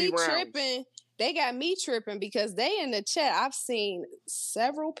got me rounds. tripping. they got me tripping because they in the chat. I've seen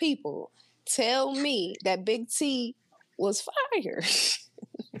several people tell me that Big T was fire.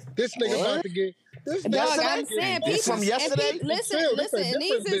 This nigga about to get. This Dog, nigga I'm saying people from yesterday. Listen,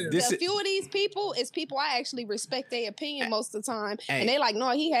 and This a few of these people is people I actually respect their opinion most of the time, and they like,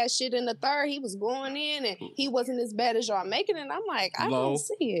 no, he had shit in the third. He was going in, and he wasn't as bad as y'all making it. And I'm like, I don't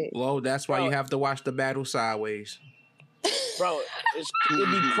see it. Well, that's why you have to watch the battle sideways. Bro, it'd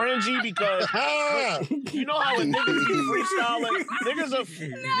be cringy because you know how a nigga be freestyling. Niggas are We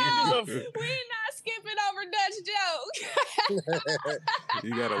not skipping over Dutch joke.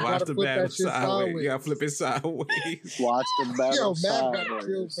 You gotta watch the battle sideways. You gotta flip it sideways. Watch the battle Yo, man, sideways. got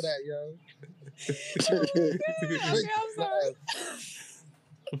killed for that, yo.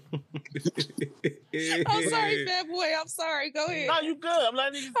 I'm sorry, fat boy. I'm sorry. Go ahead. Nah, you good. I'm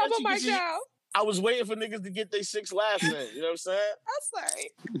letting niggas. I'm on my job. I was waiting for niggas to get their 6 laughs in. You know what I'm saying? I'm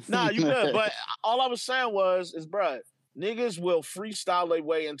sorry. Nah, you good. But all I was saying is, bruh, niggas will freestyle their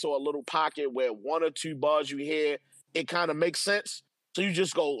way into a little pocket where 1 or 2 bars you hear, it kind of makes sense. So you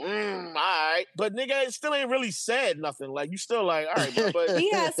just go, all right. But nigga, it still ain't really said nothing. Like, you still like, all right, bro. But he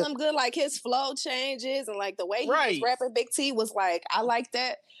had some good, like, his flow changes and, like, the way he was rapping Big T was like, I like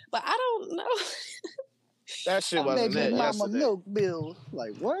that. But I don't know. That shit wasn't it. Mama milk bill.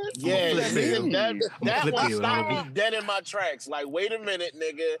 Like, what? Yeah, that one stopped me dead in my tracks. Like, wait a minute,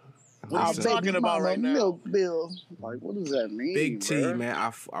 nigga. What are you talking about right now? Milk bill. Like, what does that mean? Big T, man.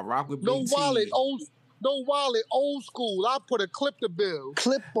 I rock with Big T. No wallet, old school. I put a clip to bill.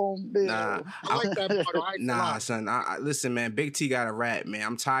 Clip on bill. I like that part. Nah, son. Listen, man. Big T got a rap, man.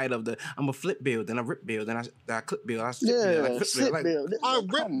 I'm tired of I'm a flip bill, then I rip bill, then I clip bill. I slip bill, I clip bill. I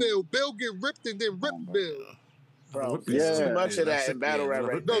rip bill. Bill get ripped and then rip bill. Bro, too much of that in battle rap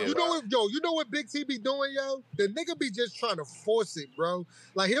right No, there, you know what Big T be doing, yo? The nigga be just trying to force it, bro.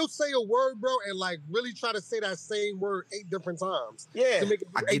 Like, he'll say a word, bro, and like really try to say that same word 8 different times. Yeah. To make it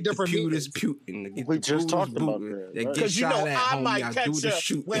 8 different meanings. We just talked about that. Because you know I might catch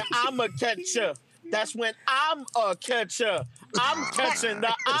you when I'm a catcher. That's when I'm a catcher. I'm catching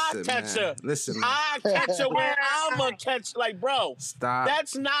the eye catcher. Listen, man. I catcher when I'm a catch. Like, bro, stop.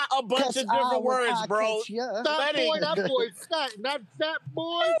 That's not a bunch of different words, bro. That boy fat, not fat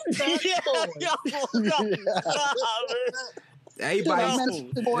boy, fat boy. Everybody,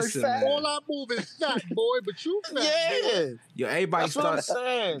 listen, man. All I move is fat boy, but you fat. Yeah. Yo, everybody start.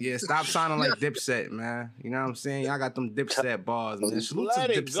 Yeah, stop sounding like Dipset, man. You know what I'm saying? Y'all got them Dipset bars, man. Salute to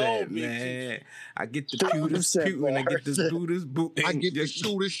Dipset, man. I get the pewters pewting, I get the booters booting. I get the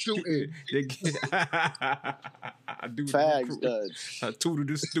shooters shooting. I do fags, Dutch. I tutor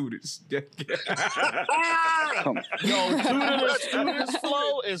the students. Yo, tutor the students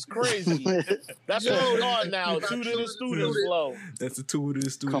flow is crazy. That's what it's on now. Tutor the students flow. That's a tutor the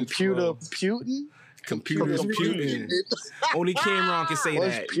students Computer flow. Putin? Computers Putin. Only Cameron can say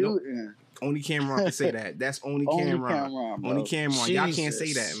that. Putin? Only Cameron can say that. That's only Cameron. Only Cameron. Y'all can't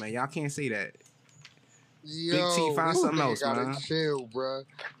say that, man. Y'all can't say that. Yo, Big T, find something else, man. Chill, bro.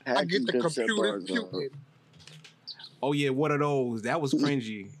 I get the computer Putin. Oh yeah, what are those? That was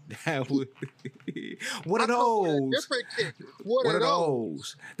cringy. What are those? Different kick. What are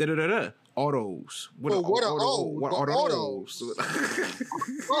those? Da-da-da-da. Autos. What are those?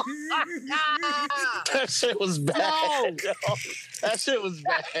 That shit was bad. No. That shit was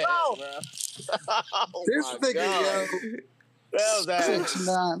bad. No. This nigga, yo. 6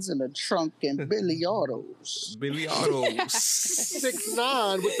 9s in the trunk and Billy Autos. Billy Autos.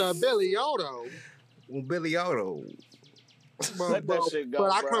 6'9" with the Billy Auto. Well, Billy Auto. Let that shit go,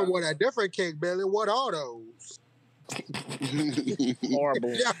 but I couldn't want a different cake, Billy. What are those?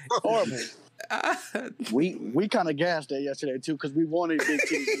 Horrible. Yeah. Horrible. We kind of gassed that yesterday too because we wanted Big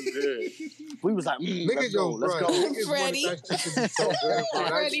T to do good. We was like, let's go. Freddie.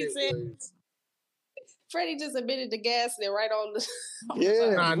 Freddie just admitted to gassing it right on the.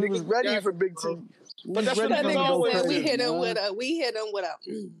 Yeah, we was ready for Big T. But that's what niggas always do. We hit him with a.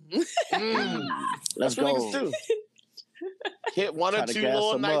 That's what niggas do. Hit 1 or 2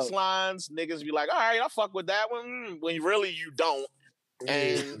 little nice lines. Niggas be like, all right, I fuck with that one. When really you don't.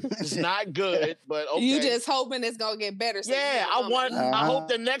 And it's not good, but okay. You just hoping it's gonna get better. So yeah, I hope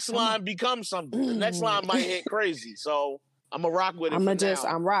the next line becomes something. The next line might hit crazy. So I'm gonna rock with it.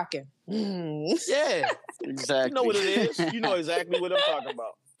 I'm rocking. Yeah. Exactly. You know what it is. You know exactly what I'm talking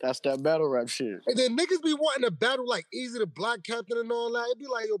about. That's that battle rap shit. And then niggas be wanting to battle like Easy the Black Captain and all that. It'd be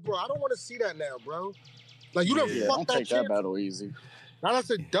like, yo, bro, I don't want to see that now, bro. Like, you don't fuck that shit. Don't take that battle easy. Now that's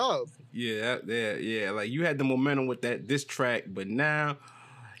a dub. Yeah. Like, you had the momentum with this track, but now,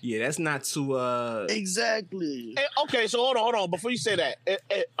 that's not too. Exactly. Okay, so hold on. Before you say that,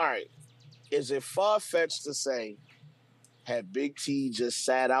 all right. is it far-fetched to say, had Big T just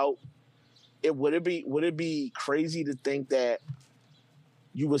sat out, would it be crazy to think that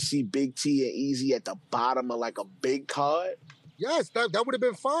you would see Big T and Easy at the bottom of like a big card? Yes, that would have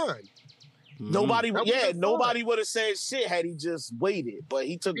been fine. Nobody would have said shit had he just waited. But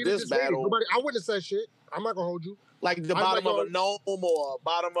he took this battle. I wouldn't have said shit. I'm not gonna hold you. Like the bottom of a gnome or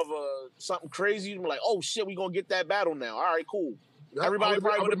bottom of a something crazy. You'd be like, oh shit, we gonna get that battle now. All right, cool. Everybody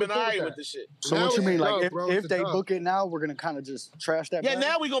probably would have been all right with the shit. So what you mean? Like if they book it now, we're gonna kind of just trash that. Yeah,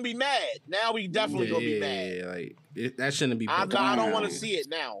 now we gonna be mad. Now we definitely gonna be mad. Yeah, like that shouldn't be. I don't want to see it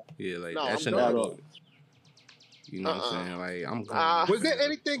now. Yeah, like that shouldn't be. You know what I'm saying? Like I'm. Was there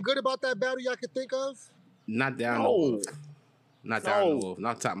anything good about that battle y'all could think of? Not that I know of. Not that I know of.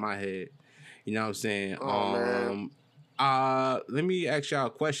 Not top of my head. You know what I'm saying? Let me ask y'all a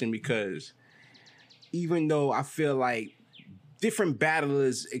question, because even though I feel like different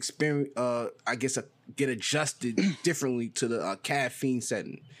battlers experience, I guess, get adjusted differently to the caffeine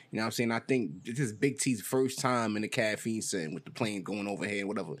setting. You know what I'm saying? I think this is Big T's first time in the caffeine setting with the plane going overhead and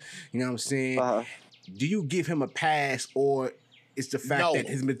whatever. You know what I'm saying? Do you give him a pass, or it's the fact that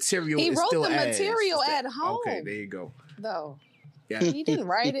his material is still He wrote the material at home. Okay, there you go. Though. Yeah. He didn't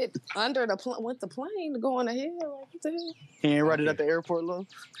write it under with the plane to go on the hill. Like, what the hell? He ain't write it at the airport, love.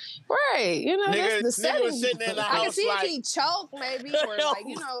 Right, you know, that's the setting. Was sitting in the house, I can see like, if he choked, maybe, or like,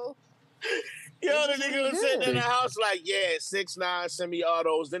 you know. Yo, the nigga was sitting in the house like, 6'9",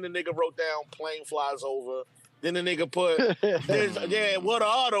 semi-autos. Then the nigga wrote down plane flies over. Then the nigga put, what are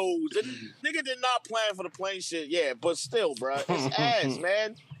autos? The nigga did not plan for the plane shit. But still, bro, it's ass,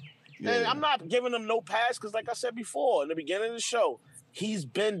 man. Yeah. And I'm not giving him no pass because, like I said before in the beginning of the show, he's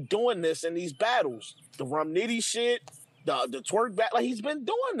been doing this in these battles. The Rum Nitty shit, the twerk battle. Like, he's been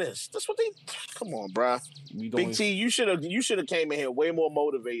doing this. That's what they. Come on, bro. Big T, you should have came in here way more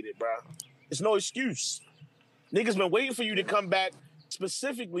motivated, bro. It's no excuse. Niggas been waiting for you to come back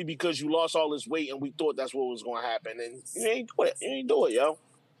specifically because you lost all this weight and we thought that's what was going to happen, and you ain't do it. You ain't do it, yo.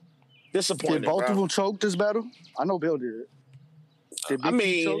 Disappointed. Did both of them choke this battle? I know Bill did.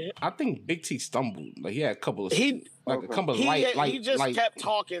 I think Big T stumbled. Like, he had a couple of he just kept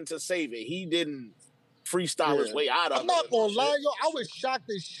talking to save it. He didn't freestyle his way out of it. I'm not gonna lie, yo. I was shocked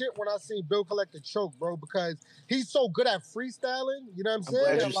as shit when I seen Bill Collector choke, bro, because he's so good at freestyling. You know what I'm saying?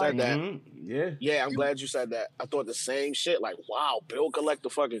 I'm glad you said that. Mm-hmm. Yeah, I'm glad you said that. I thought the same shit. Like, wow, Bill Collector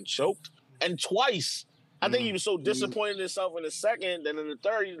fucking choked, and twice. I think he was so disappointed in himself in the second, then in the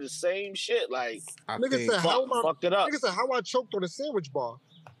third, he did the same shit. Like, nigga said, fucked it up. Nigga said, how I choked on a sandwich bar.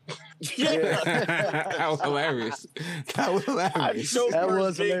 That was hilarious. That was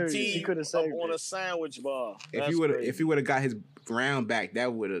hilarious. He could have saved on a sandwich bar. If he would have got his round back,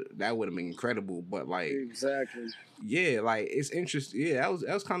 that would have been incredible. But like, exactly. Yeah, like, it's interesting. Yeah,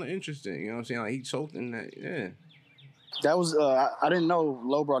 that was kind of interesting. You know what I'm saying? Like, he choked in that. Yeah. That was I didn't know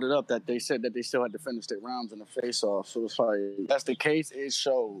Low brought it up that they said that they still had to finish their rounds in the face-off. So it's like, that's the case. It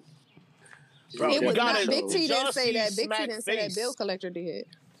showed. Bro, it was not, Big T didn't say that. Big T didn't say that. Bill Collector did.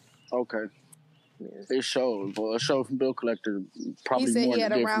 Okay. Yes. It showed. Well, it showed from Bill Collector probably he said more he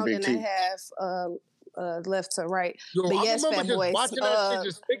had than a round Big and T. a half left to right. Yo, but I yes, remember just boys, watching that shit,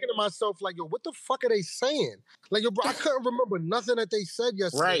 just thinking to myself, like, yo, what the fuck are they saying? Like, yo, bro, I couldn't remember nothing that they said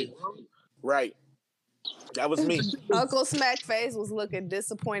yesterday. Right. That was me. Uncle Smack Face was looking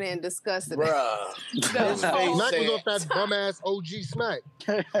disappointed and disgusted. Bruh. Smack was off that bum ass OG Smack.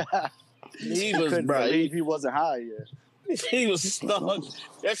 He was, bro. He wasn't high yet. He was stuck.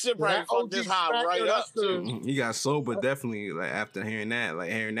 That shit probably fucked his high right up too. He got sober definitely, like, after hearing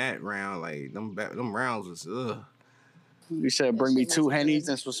that round, like them rounds was ugh. You said bring me 2 Hennies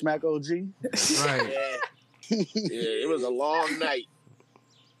and some Smack OG. That's right. Yeah, it was a long night.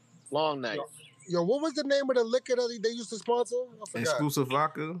 Yo, what was the name of the liquor that they used to sponsor? I forgot. Exclusive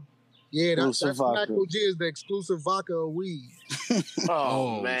vodka. Yeah, that's Smack OG is the exclusive vodka of weed.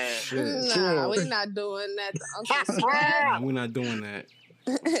 Oh man. Nah, we're not doing that. Uncle Smack. We're not doing that.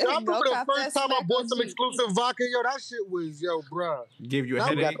 I remember the first time I bought some exclusive vodka, yo, that shit was, bruh. Give you a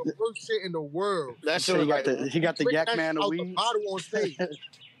headache. That was the worst shit in the world. That shit was he got the yak man of weed. Bottle on stage.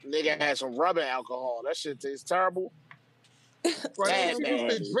 Nigga had some rubbing alcohol. That shit tastes terrible. Right, used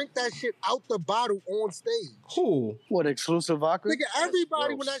to drink that shit out the bottle on stage. Who? What, exclusive vodka? Nigga,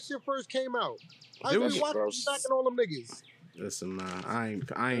 everybody when that shit first came out. I was watching back and all them niggas. Listen, man, I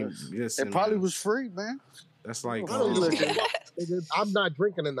ain't. Listen, it probably was free, man. That's like I'm not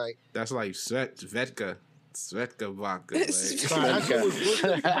drinking tonight. That's like Svetka vodka. That shit was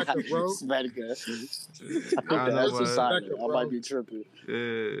good, Svetka, bro. Svetka. I might be tripping.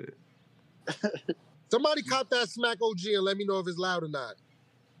 Somebody cop that Smack OG and let me know if it's loud or not.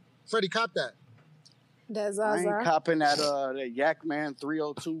 Freddie, cop that. That's I ain't Zaza. copping that Yak Man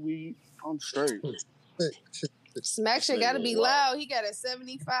 302 weed. I'm straight. Smack shit gotta be loud. He got a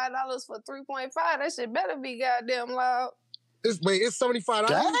 $75 for 3.5. That shit better be goddamn loud. It's $75.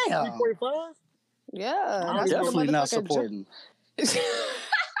 Damn. 3.5. Yeah, I'm that's what definitely the not motherfucker supporting.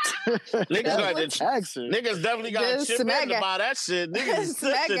 Niggas definitely got Just chip Smack in to buy that shit. Niggas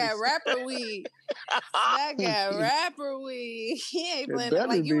Smack got rapper weed. Smack got rapper weed. He ain't playing that.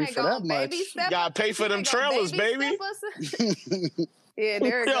 Like, you ain't gonna baby step. Gotta pay for them trailers, baby. Yeah,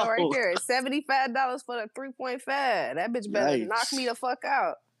 there it go right there. $75 for the 3.5. That bitch better knock me the fuck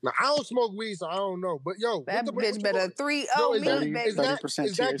out. Now, I don't smoke weed, so I don't know. But yo, that bitch better 3-0 me, baby. Is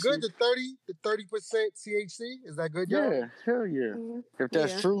that good? The 30% THC? Is that good, y'all? Yeah, hell yeah. Mm-hmm. If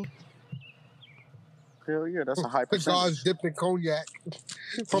that's true, hell yeah, that's a high percentage. Cigars dipped in cognac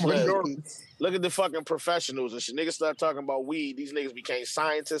from Honduras. Look at the fucking professionals and shit. Niggas start talking about weed. These niggas became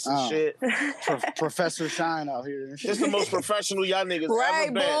scientists and shit. Professor Shine out here. And shit. It's the most professional y'all niggas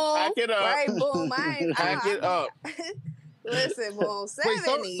ever been. Hack it up. Right, boom. Hack it up. Listen, boom. $75. Wait,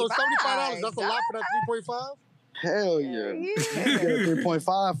 so $75, that's a lot for that 3.5? Hell yeah. You get a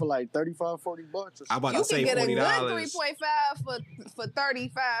 3.5 for like $35, $40. I'm about to say $40. You can get a good 3.5 for $35,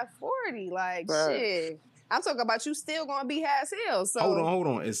 $40. Like, shit. I'm talking about you still gonna be high as hell. So hold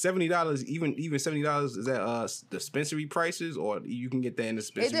on. Is $70 even $70? Is that dispensary prices, or you can get that in the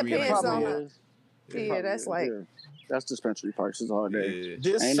dispensary? It depends on that's like that's dispensary prices all day. Yeah.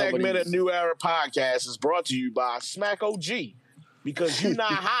 This segment of New Era Podcast is brought to you by Smack OG, because you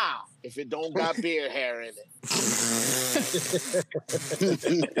not high if it don't got beard hair in it.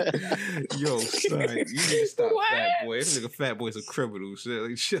 Yo, son, you need to stop, Fat Boy. This nigga Fat Boy's a criminal. Shit,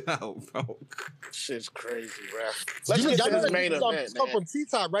 like, chill out, bro. Shit's crazy, bro. Let's get to this main event, man. From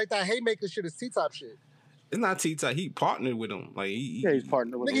T-Top, right? That Haymaker shit is T-Top shit. It's not T-Top. He partnered with him. Like he's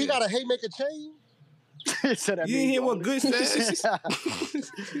partnered with him. Nigga, he got a Haymaker chain. You didn't hear what Good said?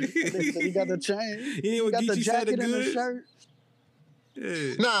 He got the chain. He got the jacket and the shirt.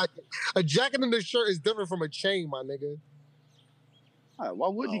 Yeah. Nah, a jacket and the shirt is different from a chain, my nigga. Right, why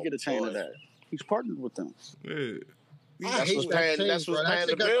wouldn't he get a chain of that? He's partnered with them. Yeah. I hate that chain, that's what's bro. paying That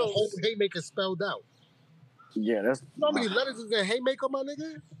the got the bills. whole Haymaker spelled out. Yeah, that's... How many letters is in Haymaker, my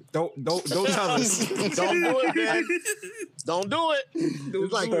nigga? Don't tell us. Don't do it, man. Don't do it.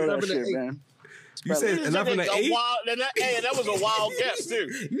 It's like 7 to 8. Man. You said 11 to 8? Hey, that was a wild guess, too.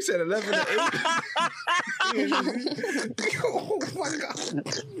 You said 11 to 8? Oh, my God.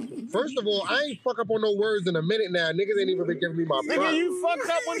 First of all, I ain't fuck up on no words in a minute now. Niggas ain't even been giving me my Nigga, props. you fucked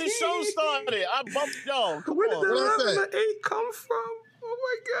up when the show started. I bumped y'all. Where did the 11 to 8 come from? Oh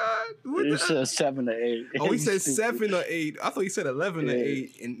my God. You said 7 to 8. Oh, he said 7 or 8. I thought he said 11 to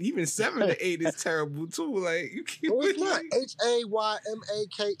 8. And even 7 to 8 is terrible too. Like, you can't. No, it's not. Haymaker. It's 8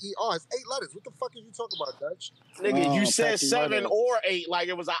 letters. What the fuck are you talking about, Dutch? Nigga, you said 7 or 8 like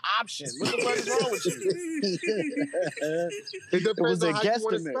it was an option. What the fuck is wrong with you? It depends on how you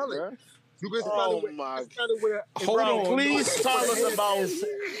want to guesstimate, spell it. bro. You can spell it with, Hold on. Please tell us about.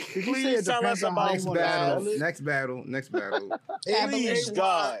 Please tell us about Next battle. Please,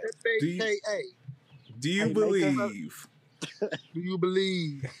 God. Do you believe? Do you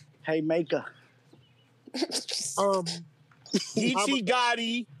believe? Haymaker. Geechi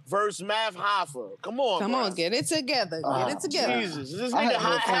Gotti versus Math Hoffa. Come on, get it together. Get it together. Jesus, this nigga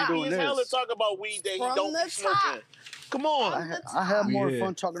happy as hell to talk about weed that he don't be smoking. Come on. I have more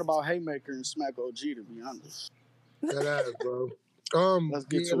fun talking about Haymaker and Smack OG, to be honest. That ass, bro. Let's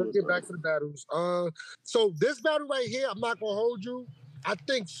get back to the battles. So this battle right here, I'm not gonna hold you. I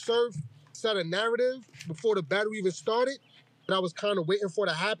think Surf set a narrative before the battle even started, and I was kind of waiting for it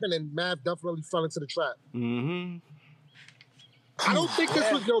to happen, and Mav definitely fell into the trap. Mm-hmm. I don't think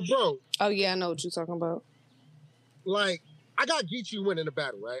this was bro. Oh yeah, I know what you're talking about. Like, I got Geechi winning the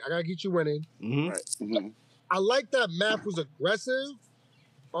battle, right? I got Geechi winning. Mm-hmm. Right. Mm-hmm. I like that Mav was aggressive,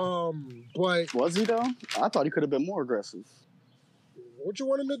 but was he though? I thought he could have been more aggressive. What you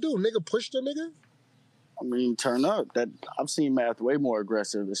want him to do, nigga? Push the nigga? I mean, turn up. That I've seen Math way more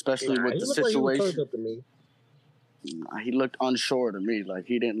aggressive, especially with the situation. Like he was turned up to me. He looked unsure to me. Like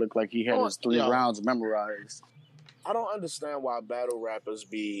he didn't look like he had his 3 rounds memorized. I don't understand why battle rappers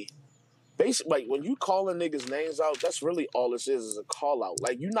be basically like when you calling niggas names out. That's really all this is a call out.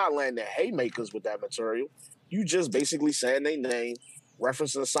 Like you're not landing haymakers with that material. You just basically saying their name,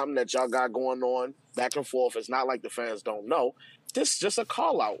 referencing something that y'all got going on back and forth. It's not like the fans don't know. This is just a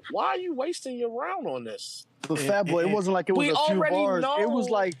call out. Why are you wasting your round on this? But Fat Boy, it wasn't like it was a few bars. It was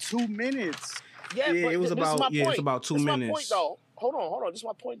like 2 minutes. Yeah, but it was about it's about 2 minutes. My point, though. Hold on. This is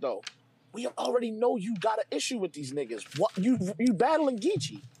my point, though. We already know you got an issue with these niggas. What you battling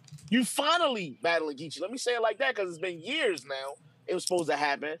Geechi? You finally battling Geechi. Let me say it like that because it's been years now. It was supposed to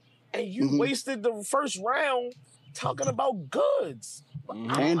happen. And you wasted the first round talking about goods.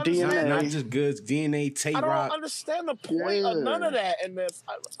 And DNA. Not just goods, DNA, Tay Rock. I don't understand the point of none of that. And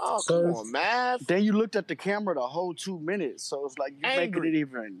come on, Mav. Then you looked at the camera the whole 2 minutes, so it's like you're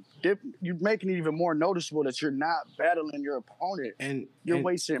making it even more noticeable that you're not battling your opponent, and you're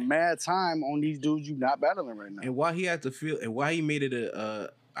wasting mad time on these dudes you're not battling right now. And why he had to feel, and why he made it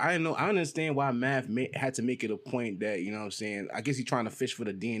I understand why Mav had to make it a point that, you know what I'm saying, I guess he's trying to fish for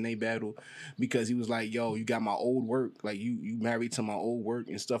the DNA battle because he was like, yo, you got my old work, like you married to my old work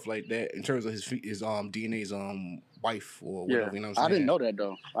and stuff like that in terms of his DNA's wife or whatever, you know what I'm saying? I didn't know that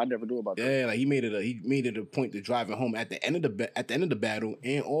though. I never knew about that. Yeah, like he made it a point to drive it home at the end of the battle,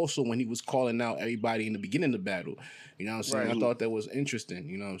 and also when he was calling out everybody in the beginning of the battle. You know what I'm saying? Right. I thought that was interesting,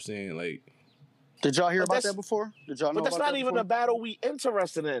 you know what I'm saying? Like, did y'all hear about that before? Did y'all know But that's about not that even before? a battle we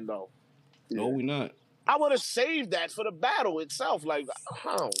interested in, though. No, we not. I would have saved that for the battle itself. Like,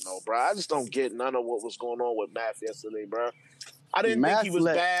 I don't know, bro. I just don't get none of what was going on with Math yesterday, bro. I didn't think he was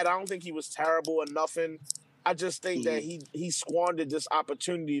bad. I don't think he was terrible or nothing. I just think that he squandered this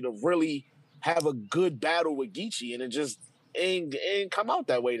opportunity to really have a good battle with Geechi, and it just ain't come out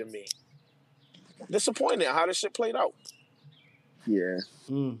that way to me. Disappointed how this shit played out. Yeah.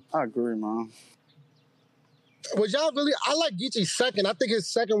 I agree, man. Was y'all really? I like Geechi's second. I think his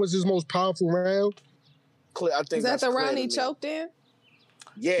second was his most powerful round. I think is that the round he choked in?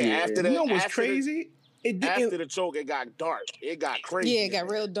 Yeah, after that. You know what's crazy? After the choke, it got dark. It got crazy. Yeah, it got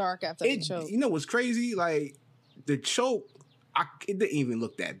real dark after the choke. You know what's crazy? Like the choke, it didn't even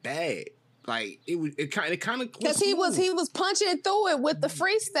look that bad. Like it kind of because he was punching through it with the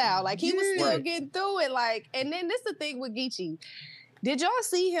freestyle. Like he was still getting through it. Like, and then this the thing with Geechi. Did y'all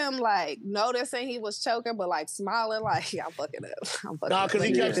see him like noticing he was choking, but like smiling, like I'm fucking up. No, because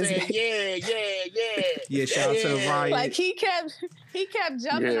he kept saying, yeah. Shout out to the riot. Like he kept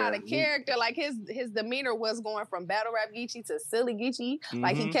jumping out of character. Like his demeanor was going from battle rap Geechi to silly Geechi.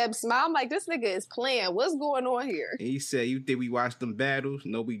 Like he kept smiling. Like this nigga is playing. What's going on here? And he said, "You think we watch them battles?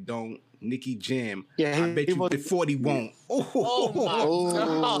 No, we don't." Nicky Jam. Yeah, I bet you before he won't. Oh my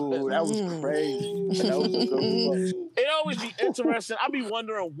God. That was crazy. That was a good one. It always be interesting. I be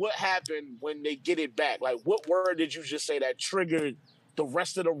wondering what happened when they get it back. Like, what word did you just say that triggered the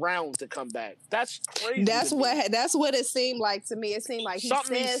rest of the round to come back? That's crazy. That's what it seemed like to me. It seemed like he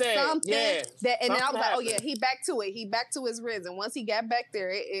said something that, and then I was like, oh yeah, he back to it. He back to his riz. And once he got back there,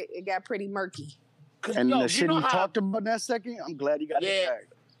 it got pretty murky. And the shit he talked about that second, I'm glad he got it back.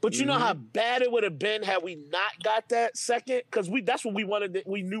 But you know how bad it would have been had we not got that second? Because that's what we wanted.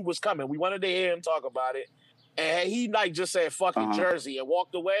 We knew was coming. We wanted to hear him talk about it. And he like just said fucking Jersey and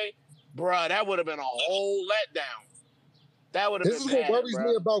walked away. Bruh, that would have been a whole letdown. That would have been This is what worries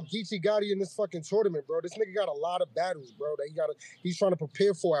me about Geechi Gotti in this fucking tournament, bro. This nigga got a lot of battles, bro, that he's trying to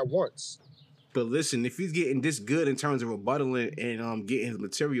prepare for at once. But listen, if he's getting this good in terms of rebuttaling and getting his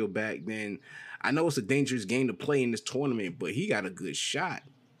material back, then I know it's a dangerous game to play in this tournament, but he got a good shot.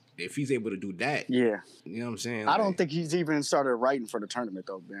 If he's able to do that, you know what I'm saying? I don't think he's even started writing for the tournament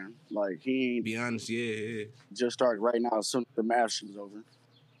though, man. Like he ain't. Be honest, just started right now as soon as the match is over,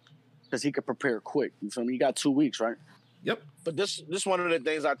 because he could prepare quick. You feel me? You got 2 weeks, right? Yep. But this one of the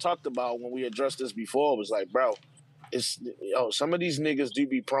things I talked about when we addressed this before was like, bro, some of these niggas do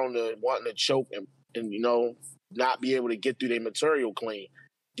be prone to wanting to choke and not be able to get through their material clean.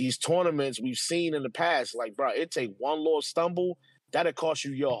 These tournaments we've seen in the past, like, bro, it take one little stumble. That'll cost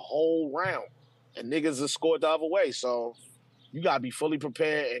you your whole round. And niggas are scored the other way. So you got to be fully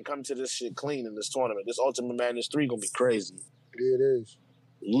prepared and come to this shit clean in this tournament. This Ultimate Madness 3 going to be crazy. Yeah, it is.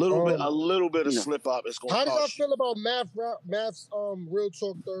 A little bit of slip up. It's going to How do y'all feel about Math's Real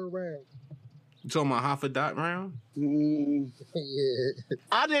Talk third round? You talking about Hoffa dot round? Yeah.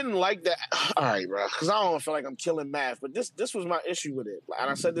 I didn't like that. All right, bro. Because I don't feel like I'm killing Math. But this was my issue with it. And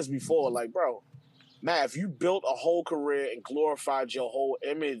I said this before. Like, bro, Mav, you built a whole career and glorified your whole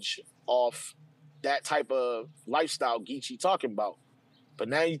image off that type of lifestyle Geechi talking about. But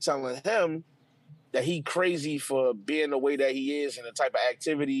now you're telling him that he crazy for being the way that he is and the type of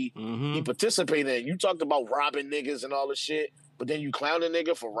activity he participated in. You talked about robbing niggas and all this shit, but then you clown a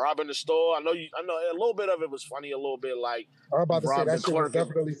nigga for robbing the store. I know a little bit of it was funny, a little bit like I'm about to say that shit was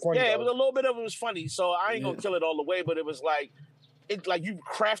definitely funny. Yeah, a little bit of it was funny. So I ain't gonna kill it all the way, but it was like you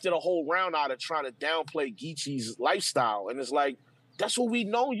crafted a whole round out of trying to downplay Geechi's lifestyle. And it's like, that's what we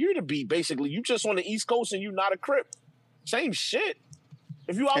know you to be, basically. You just on the East Coast and you not a Crip. Same shit.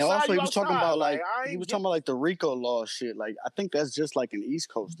 If you outside, also, you he was outside. talking about talking about the RICO law shit. Like, I think that's just like an East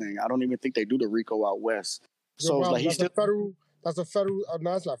Coast thing. I don't even think they do the RICO out west. So it's like That's a federal.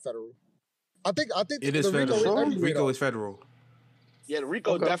 No, it's not federal. I think it is federal. Rico is federal. Yeah, the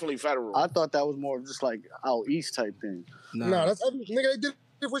Rico definitely federal. I thought that was more just like out east type thing. Nah, that's nigga. They did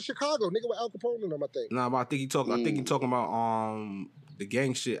it with Chicago, nigga, with Al Capone and them. I think. Nah, but I think he talking about the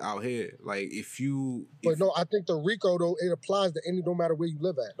gang shit out here. Like But no, I think the Rico though it applies to any no matter where you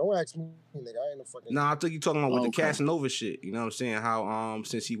live at. Don't ask me, nigga. I ain't no fucking. Nah, I think you talking about with the Casanova shit. You know what I'm saying? How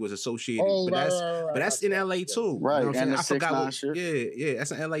since he was associated, but that's in LA too. Right, you know and I forgot what. Shit. Yeah,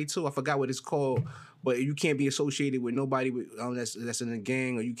 that's in LA too. I forgot what it's called. But you can't be associated with nobody that's in a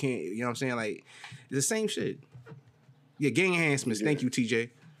gang, or you can't. You know what I'm saying? Like it's the same shit. Yeah, gang enhancements. Yeah. Thank you, TJ.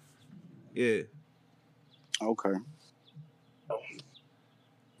 Yeah. Okay.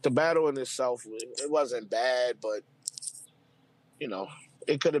 The battle in itself, it wasn't bad, but you know,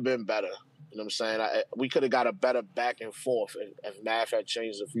 it could have been better. You know what I'm saying? We could have got a better back and forth if Math had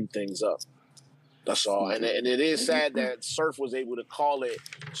changed a few things up. That's all. And it is sad that Surf was able to call it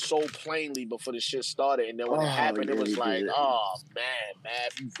so plainly before the shit started. And then when it happened, it was like, oh, man,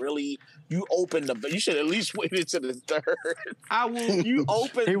 Math, you opened you should at least waited to the third. You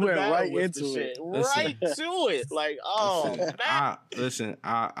opened the battle right with the shit. Right to it. Like, oh, man.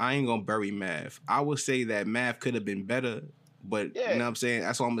 I ain't going to bury Math. I would say that Math could have been better, but you know what I'm saying?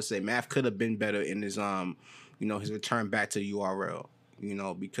 That's all I'm going to say. Math could have been better in his, his return back to URL,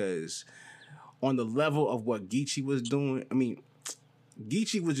 because on the level of what Geechi was doing, I mean,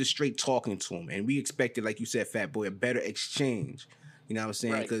 Geechi was just straight talking to him, and we expected, like you said, Fat Boy, a better exchange. You know what I'm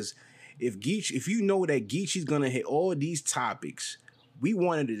saying? Because if you know that Geechi's gonna hit all these topics, we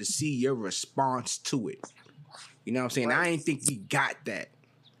wanted to see your response to it. You know what I'm saying? I didn't think we got that,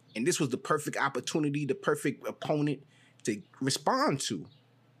 and this was the perfect opportunity, the perfect opponent to respond to.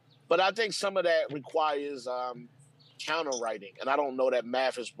 But I think some of that requires counter writing, and I don't know that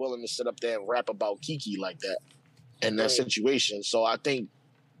Math is willing to sit up there and rap about Kiki like that in that situation. So I think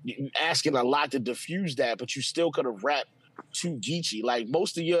asking a lot to diffuse that, but you still could have rapped to Geechi. Like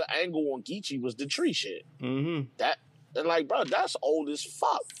most of your angle on Geechi was the tree shit. Mm-hmm. That and like, bro, that's old as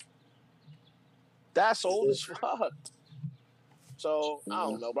fuck. That's old as fuck. So I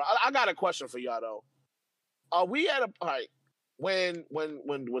don't know, bro. I got a question for y'all though. Are we at a all right? When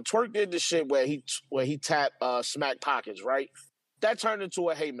Twerk did the shit where he tapped Smack pockets, right? That turned into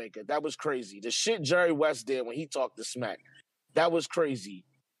a haymaker. That was crazy. The shit Jerry West did when he talked to Smack, that was crazy.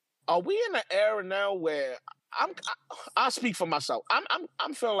 Are we in an era now where I'll speak for myself.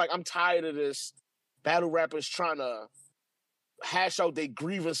 I'm feeling like I'm tired of this battle rappers trying to hash out their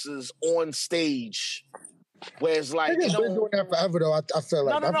grievances on stage. Where it's like they've been doing that forever though. I feel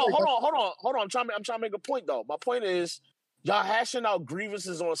like no. Hold on. I'm trying to make a point though. My point is, y'all hashing out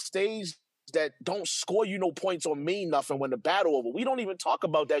grievances on stage that don't score you no points or mean nothing when the battle over. We don't even talk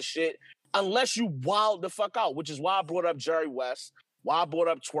about that shit unless you wild the fuck out, which is why I brought up Jerry West, why I brought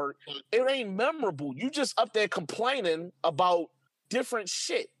up Twerk. It ain't memorable. You just up there complaining about different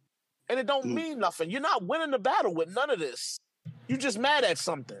shit. And it don't mean nothing. You're not winning the battle with none of this. You just mad at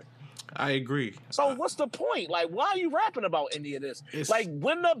something. I agree. So what's the point? Like, why are you rapping about any of this? Like,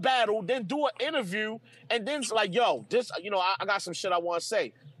 win the battle, then do an interview, and then it's like, yo, this, I got some shit I want to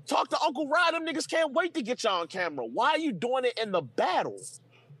say. Talk to Uncle Rod. Them niggas can't wait to get y'all on camera. Why are you doing it in the battle?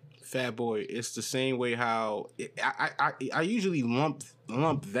 Fat Boy, it's the same way how I usually lump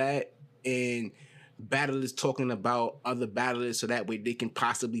that and battlers talking about other battlers so that way they can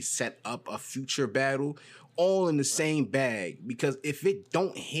possibly set up a future battle all in the same bag. Because if it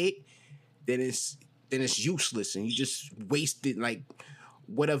don't hit, then it's useless and you just wasted like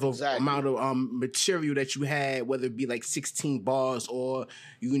whatever amount of material that you had, whether it be like 16 bars or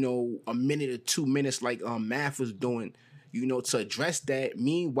a minute or 2 minutes like Math was doing, to address that.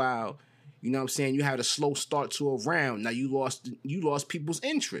 Meanwhile, you know what I'm saying, you had a slow start to a round. Now you lost people's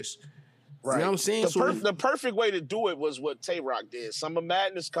interest. Right. You know what I'm saying? The perfect way to do it was what Tay Rock did. Summer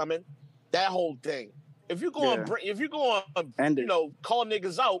Madness coming, that whole thing. If you go on, call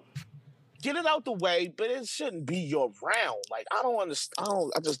niggas out, get it out the way, but it shouldn't be your round. Like, I don't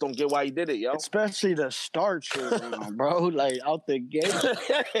understand. I just don't get why he did it, yo. Especially the start your round, bro. Like, out the gate.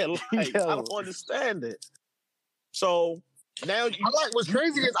 I don't understand it. So, now what's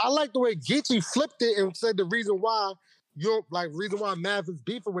crazy is I like the way Geechi flipped it and said the reason why Math is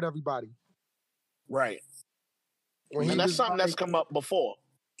beefing with everybody. Right. And that's something that's come up before.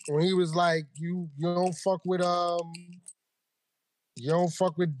 When he was like, you don't fuck with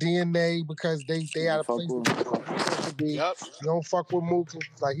DNA because they had a place to be. Yep. You don't fuck with Mook.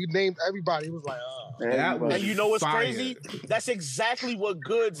 Like, he named everybody. He was like, and you know what's crazy? That's exactly what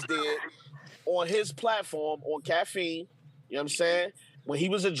Goods did on his platform on Caffeine. You know what I'm saying? When he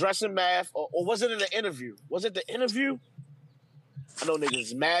was addressing Math, or was it in the interview? Was it the interview? I know niggas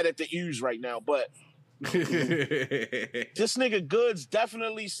is mad at the U's right now, but this nigga Goods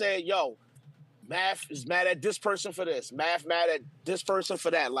definitely said, yo, Math is mad at this person for this. Math mad at this person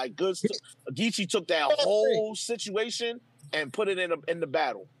for that. Like Geechi took that whole situation and put it in the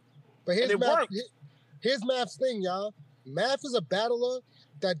battle. But here's worked. Here's Math's thing, y'all. Math is a battler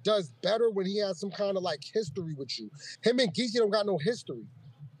that does better when he has some kind of like history with you. Him and Geechi don't got no history.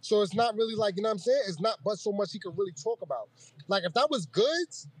 So it's not really like, you know what I'm saying? It's not but so much he could really talk about. Like if that was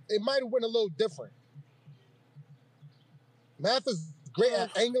Goods, it might have went a little different. Math is great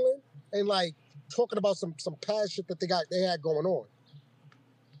at angling and like talking about some past shit that they had going on.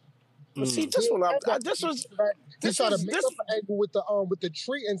 But see, this one, he tried to make up an angle with the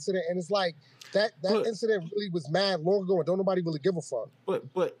tree incident, and it's like that incident really was mad long ago, and don't nobody really give a fuck.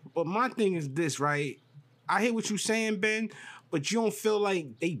 But my thing is this, right? I hear what you're saying, Ben, but you don't feel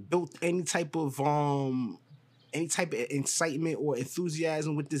like they built any type of incitement or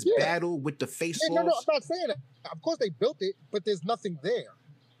enthusiasm with this battle with the face-offs? No, I'm not saying that. Of course they built it, but there's nothing there.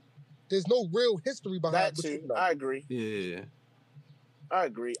 There's no real history behind it. I agree. Yeah. I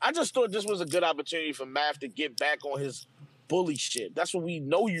agree. I just thought this was a good opportunity for Math to get back on his bully shit. That's what we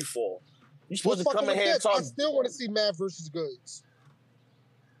know you for. You're supposed to come in here and talk. I still want to see Math versus Goods.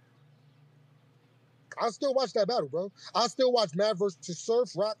 I'll still watch that battle, bro. I'll still watch Math versus Surf,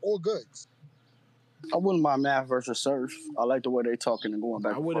 Rock, or Goods. I wouldn't mind Math versus Surf. I like the way they talking and going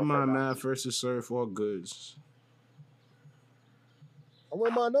back. I wouldn't mind Math versus Surf or Goods. I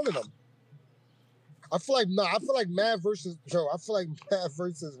wouldn't mind none of them. I feel like Math versus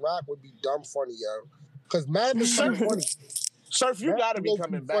Rock would be dumb funny, yo. Because Math is funny. Surf, you gotta be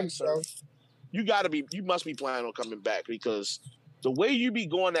coming back, Surf. You must be planning on coming back because the way you be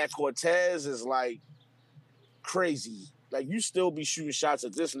going at Cortez is like crazy. Like you still be shooting shots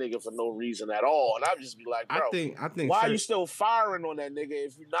at this nigga for no reason at all, and I just be like, bro, I think why are you still firing on that nigga?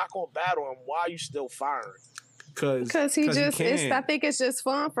 If you're not gonna battle him, why are you still firing? Because he just, I think it's just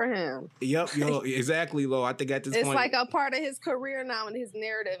fun for him. Yep, exactly, Lo. I think at this point. It's like a part of his career now, and his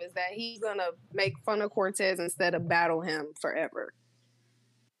narrative is that he's going to make fun of Cortez instead of battle him forever.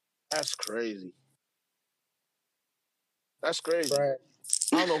 That's crazy. That's crazy. Right.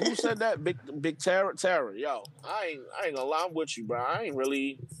 I don't know who said that. Big Terror. Yo, I ain't gonna lie, I'm with you, bro. I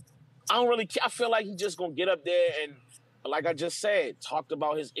feel like he's just gonna get up there and, like I just said, talked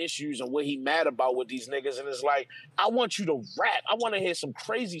about his issues and what he mad about with these niggas. And it's like, I want you to rap. I want to hear some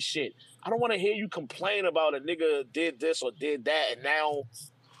crazy shit. I don't want to hear you complain about a nigga did this or did that. And now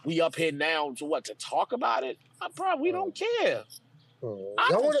we up here now to talk about it? We don't care. I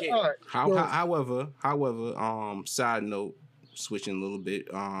don't care. However, side note, switching a little bit.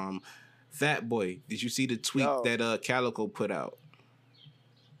 Fat Boy, did you see the tweet that Calico put out?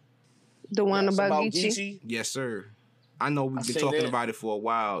 The one about Geechi? Yes, sir. I know we've been talking about it for a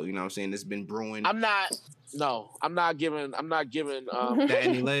while. You know what I'm saying? It's been brewing. I'm not giving that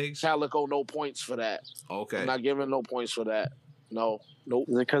any legs? Calico no points for that. Okay. I'm not giving no points for that. No. Nope.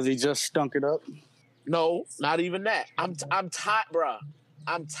 Is it because he just stunk it up? No, not even that. I'm tired, bruh.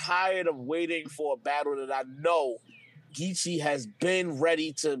 I'm tired of waiting for a battle that I know Geechi has been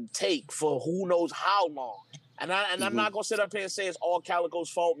ready to take for who knows how long. And I'm not gonna sit up here and say it's all Calico's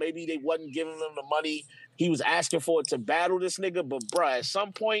fault. Maybe they wasn't giving him the money he was asking for to battle this nigga. But bruh, at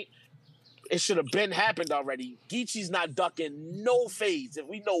some point, it should have been happened already. Geechi's not ducking no fades. If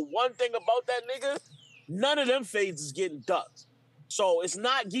we know one thing about that nigga, none of them fades is getting ducked. So it's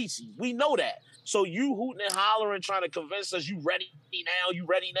not Geechi. We know that. So you hooting and hollering, trying to convince us you ready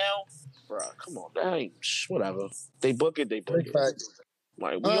now? Bruh, come on, that ain't whatever. They book it.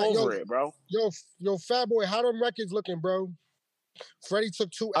 Like, we over it, bro. Yo, Fat Boy, how them records looking, bro? Freddie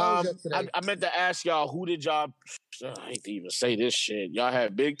took 2 L's yesterday. I meant to ask y'all, who did y'all... I hate to even say this shit. Y'all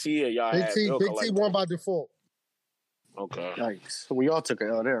had Big T or y'all had... Big T won by default. Okay. Yikes. So we all took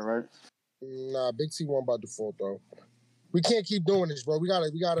an L there, right? Nah, Big T won by default, though. We can't keep doing this, bro. We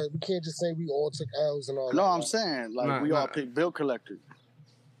can't just say we all took L's and all that. No, I'm saying, like, we all picked Bill Collector.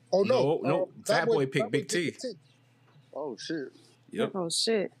 Oh, no. Fat Boy picked Big T. Oh, shit. Yep. Oh,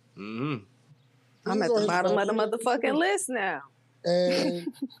 shit. Mm-hmm. I'm at the bottom of the motherfucking list now. And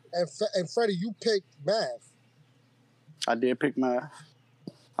Freddie, you picked Math. I did pick Math.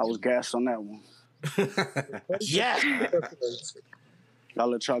 I was gassed on that one. Yeah. I'll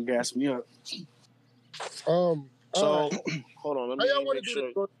let y'all gas me up. So, hold on. Let me y'all want make to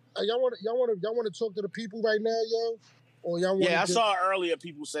sure. y'all want to talk to the people right now, yo? Or y'all want I saw earlier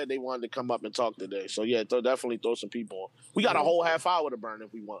people said they wanted to come up and talk today. So yeah, definitely throw some people on. We got a whole half hour to burn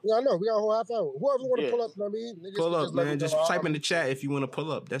if we want. Yeah, I know. We got a whole half hour. Whoever want to pull up, you know what I mean? Niggas pull up, just man. Just type in the chat if you want to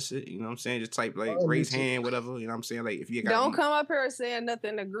pull up. That's it. You know what I'm saying? Just type like raise hand, whatever. You know what I'm saying? Like if you got Don't come up here saying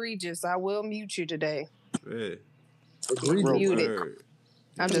nothing egregious. I will mute you today. Yeah. Mute it.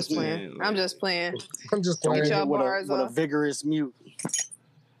 I'm just playing. I'm just playing. I'm just playing. Get y'all bars with off. a vigorous mute.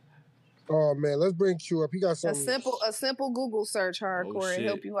 Oh man, let's bring Q up. He got something. A simple Google search, hardcore, and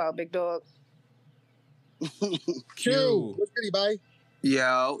help you out, big dog. Q, what's good, bye?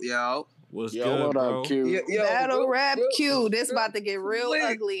 Yo. What's good, what bro? up, Q? Battle rap Q. This about to get real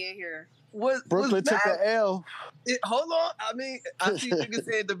ugly in here. Brooklyn took an L. Hold on. I mean, I see niggas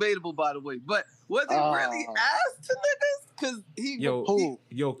saying debatable, by the way. But was he really asked to niggas? Because Yo, Q.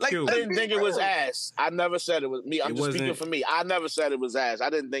 I didn't think it was ass. I never said it was me. I'm just speaking for me. I never said it was ass. I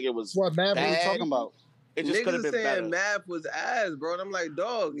didn't think it was. What Mav was talking about? It just could have been better. Mav was ass, bro. And I'm like,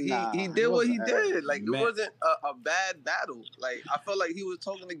 dog, he did what he did. Like, it wasn't a bad battle. Like, I felt like he was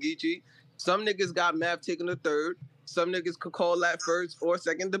talking to Geechi. Some niggas got Mav taking the third. Some niggas could call that first or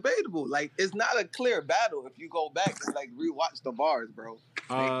second debatable. Like, it's not a clear battle if you go back and, like, rewatch the bars, bro.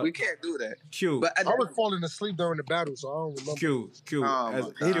 Like, we can't do that. Q. But I was falling asleep during the battle, so I don't remember.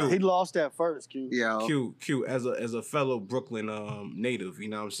 Q. He lost that first, Q. Yeah. Q. As a fellow Brooklyn native, you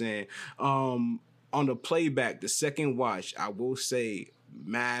know what I'm saying? On the playback, the second watch, I will say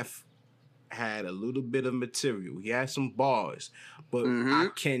Math had a little bit of material. He had some bars, but I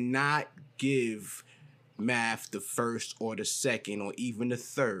cannot give Math the first or the second or even the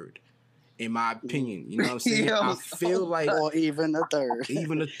third, in my opinion. You know what I'm saying? I feel like or even the third.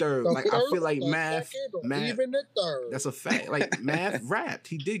 Even the third. Like I feel like Math even the third. That's a fact. Like Math rapped.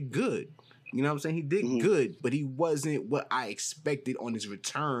 He did good. You know what I'm saying? He did good, but he wasn't what I expected on his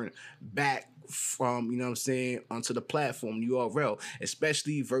return back from, you know what I'm saying, onto the platform, URL,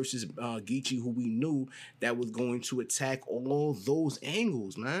 especially versus Geechi, who we knew that was going to attack all those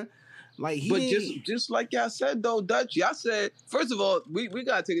angles, man. Like, but just like y'all said though, Dutch, y'all said, first of all, we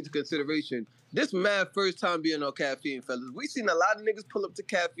gotta take into consideration this man first time being on caffeine, fellas. We seen a lot of niggas pull up to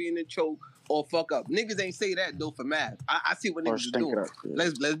caffeine and choke or fuck up. Niggas ain't say that though for Math. I see what niggas are doing.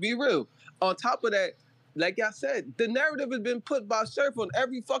 Let's be real. On top of that, like y'all said, the narrative has been put by Surf on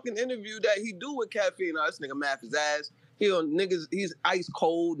every fucking interview that he do with caffeine. This nigga Math his ass. He's ice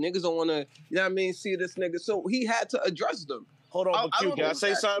cold. Niggas don't wanna, you know what I mean, see this nigga. So he had to address them. Hold on, but Q, can I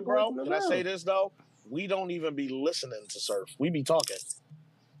say something, bro? Can I say this though? We don't even be listening to Surf. We be talking.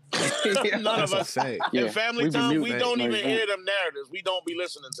 None of us. In family time, we don't even hear them narratives. We don't be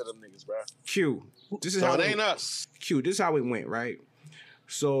listening to them niggas, bro. Q, this is so how it ain't us. Q, this is how it went, right?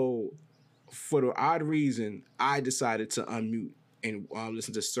 So, for the odd reason, I decided to unmute and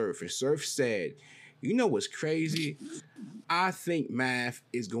listen to Surf. And Surf said, you know what's crazy? I think Math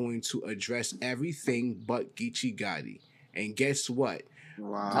is going to address everything but Geechi Gotti. And guess what?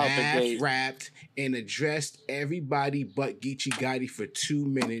 Wow. Math rapped and addressed everybody but Geechi Gotti for 2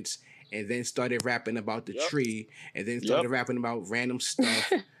 minutes, and then started rapping about the tree, and then started rapping about random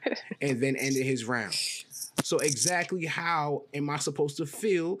stuff, and then ended his round. So exactly how am I supposed to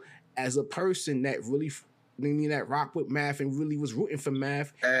feel as a person that really, that rocked with Math and really was rooting for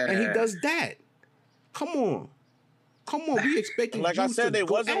Math, and he does that? Come on, we expecting. Like I said, it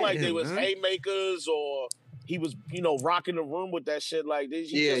wasn't like they was haymakers or he was, rocking the room with that shit like this.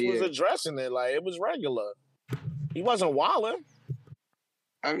 He just was addressing it like it was regular. He wasn't wilding.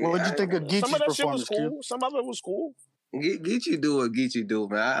 I mean, what did you think of Geechi's some of that performance? Shit was cool. Some of it was cool. Geechi do what Geechi do,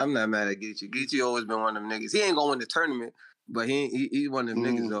 man. I'm not mad at Geechi. Geechi always been one of them niggas. He ain't gonna win the tournament, but he's one of them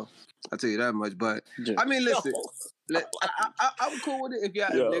niggas though. I'll tell you that much. But I mean, listen, I'm cool with it if y'all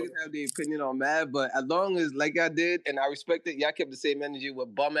niggas have the opinion on Mad, but as long as, like I did, and I respect it, y'all kept the same energy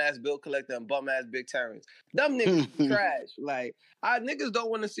with bum-ass Bill Collector and bum-ass Big Terrence. Them niggas trash. Like, niggas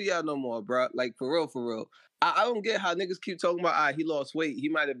don't want to see y'all no more, bro. Like, for real. I don't get how niggas keep talking about, he lost weight. He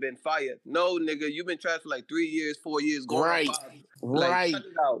might have been fired. No, nigga, you been trash for like 3 years, 4 years. Going on 5. Like, cut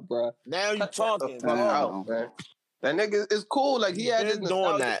it out, bro. Now you talking. Out, man. That nigga is cool. Like, he had his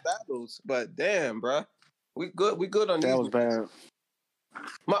nostalgic battles. But damn, bro. We good on that. That was bad.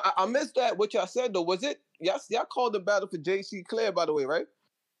 I missed that. What y'all said though, was it y'all called the battle for JC Claire, by the way, right?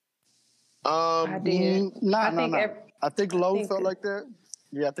 I did. I think Lowe felt like that.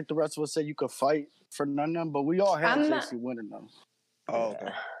 Yeah, I think the rest of us said you could fight for none of them, but we all had JC winning them. Oh,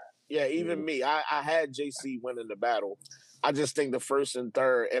 okay. Yeah, even me. I had JC winning the battle. I just think the first and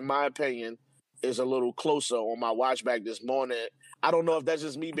third, in my opinion, is a little closer on my watch back this morning. I don't know if that's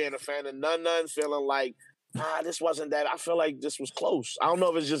just me being a fan of none, feeling like, this wasn't that. I feel like this was close. I don't know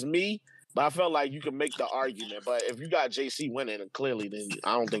if it's just me, But I felt like you could make the argument. But if you got JC winning, clearly, then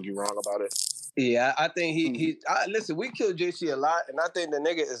I don't think you're wrong about it. Yeah, I think listen, we killed JC a lot, and I think the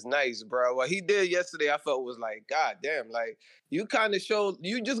nigga is nice, bro. What he did yesterday, I felt was like, God damn, like, you kind of showed,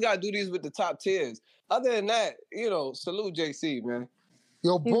 you just got to do these with the top tiers. Other than that, salute JC, man.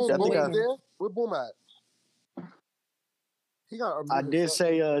 Yo, Boom there? Where Boom at? He got. I did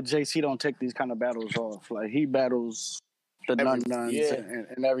say JC don't take these kind of battles off. Like, he battles the nuns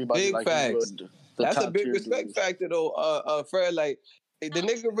and everybody. Big like facts. That's a big respect dudes. factor, though, Fred. Like, the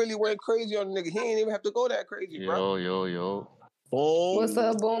nigga really went crazy on the nigga. He ain't even have to go that crazy, bro. Yo. What's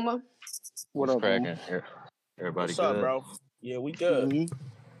up, Boomer? What's cracking? Everybody What's good? Up, bro? Yeah, we good. Mm-hmm.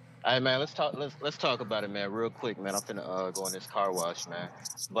 All right, man. Let's talk about it, man, real quick, man. I'm finna go in this car wash, man.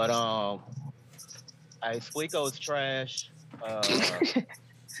 But Squeako's trash. I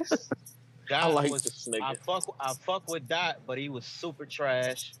like this nigga. I fuck with Dot, but he was super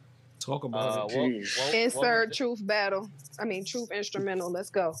trash. Talk about it. Insert truth battle. I mean, truth instrumental.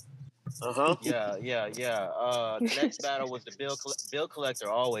 Let's go. Yeah. Next battle was the bill collector.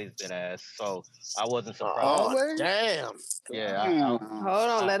 Always been ass, so I wasn't surprised. Always? Damn. Yeah. Hold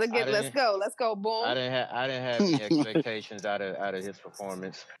on. Let's go. Boom. I didn't have any expectations out of his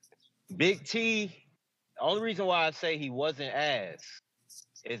performance. Big T. The only reason why I say he wasn't ass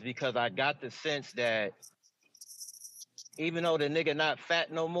is because I got the sense that even though the nigga not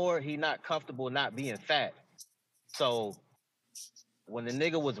fat no more, he not comfortable not being fat. So when the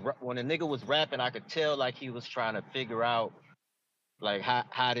nigga was rapping, I could tell like he was trying to figure out like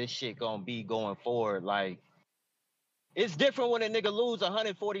how this shit gonna be going forward. Like, it's different when a nigga lose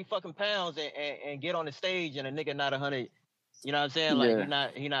 140 fucking pounds and get on the stage and a nigga not 100. You know what I'm saying?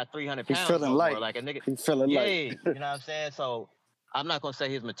 Like, he not 300 pounds. He's feeling no light. More. Like a nigga. He's feeling light. You know what I'm saying? So I'm not gonna say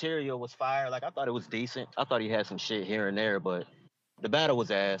his material was fire. Like, I thought it was decent. I thought he had some shit here and there, but the battle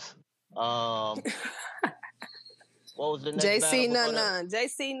was ass. What was the next JC battle?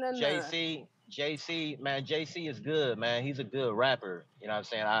 JC, man, JC is good, man. He's a good rapper. You know what I'm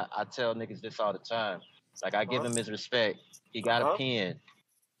saying? I tell niggas this all the time. Like, I give him his respect. He got a pen.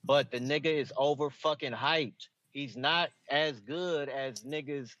 But the nigga is over fucking hyped. He's not as good as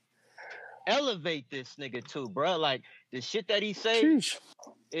niggas elevate this nigga to, bro. Like, the shit that he say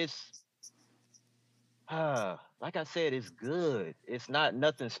is, like I said, it's good. It's not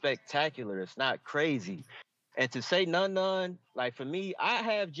nothing spectacular. It's not crazy. And to say none, like, for me, I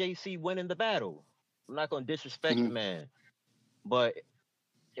have JC winning the battle. I'm not gonna disrespect the man. But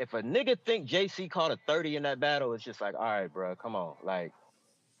if a nigga think JC caught a 30 in that battle, it's just like, all right, bro, come on. Like,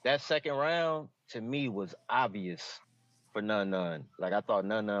 that second round, to me, was obvious for none. Like, I thought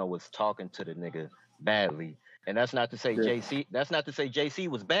none was talking to the nigga badly. And that's not to say JC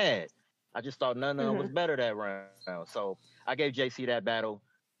was bad. I just thought none was better that round. So I gave JC that battle.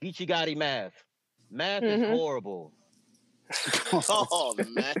 Geechi Gotti math. Math is horrible. Oh,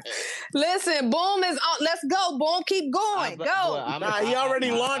 man. Listen, Boom is on. Let's go, Boom. Keep going. Go. He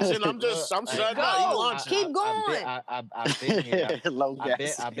already launching. I'm shutting up. He launching. Keep going. I've been here.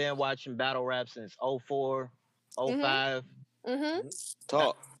 I've been watching battle rap since 04, 05.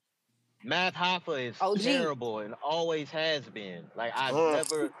 Talk. Math Hoffa is terrible and always has been. Like, I've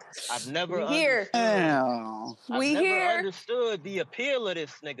never understood the appeal of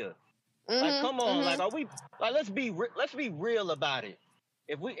this nigga. Like, come on, like, let's be real about it.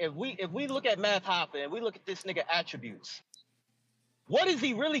 If we look at Math Hoffa and we look at this nigga attributes, what is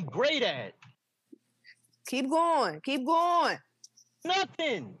he really great at? Keep going.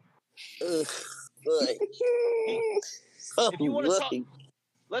 Nothing. If you want to talk,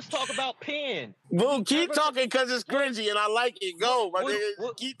 let's talk about pen. Boom, keep talking because it's cringy and I like it. Go, my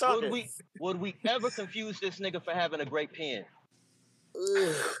nigga. Keep talking. Would we ever confuse this nigga for having a great pen?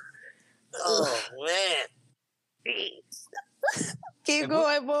 Oh, man. Keep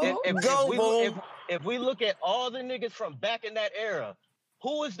going, Boom. If we look at all the niggas from back in that era,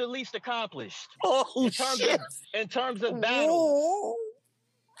 who is the least accomplished? In terms of battle.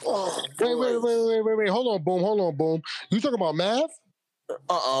 Oh, wait. Hold on, Boom. You talking about Math?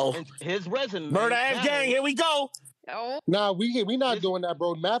 Uh-oh. His resume. Murder ass gang, here we go. Nah, we not doing that,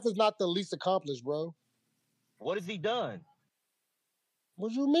 bro. Math is not the least accomplished, bro. What has he done?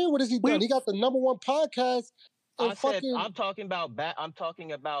 What do you mean? What has he done? He got the #1 podcast. I'm talking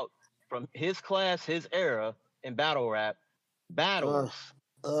about from his class, his era in battle rap battles.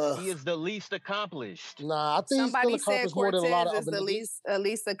 He is the least accomplished. Nah, I think somebody he's still accomplished more than a lot of other niggas.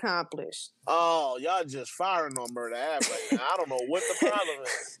 Least accomplished. Oh, y'all just firing on Murder Ave right now. I don't know what the problem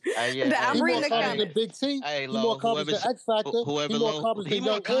is. I'm reading the comments. Than Big T. Hey, he more accomplished than X Factor. He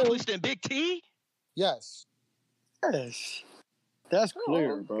more accomplished than Big T? Yes. That's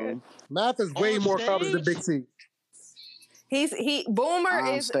clear, bro. Math is way more accomplished than Big T. Boomer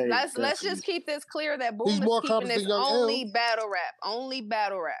is stage, let's just keep this clear that He's Boomer more is keeping this Young only L. battle rap. Only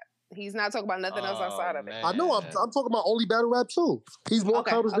battle rap. He's not talking about nothing else outside of it. I know. I'm talking about only battle rap too. He's more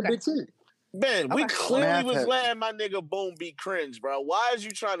accomplished than Big T. Ben, we clearly was letting my nigga Boom be cringe, bro. Why is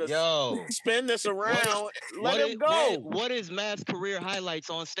you trying to spin this around? Let him go. What is Math's career highlights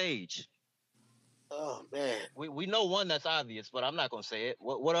on stage? Oh man, we know one that's obvious, but I'm not gonna say it.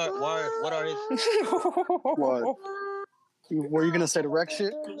 What are his? What? Were you gonna say the wreck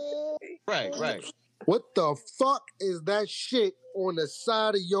shit? Right. What the fuck is that shit on the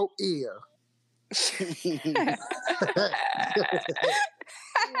side of your ear?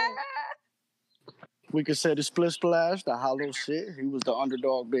 We could say the split splash, the hollow shit. He was the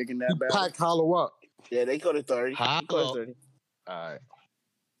underdog big in that battle. Packed hollow up. Yeah, they go to 30. Hollow. All right.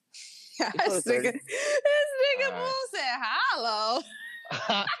 This nigga Boom said hollow.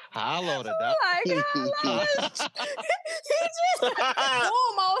 Hollow to that. Like hollow. He just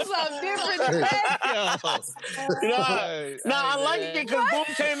Boom on some different I like it because Boom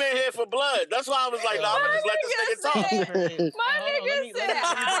came in here for blood. That's why I was like, I'm gonna just let this nigga talk. My nigga said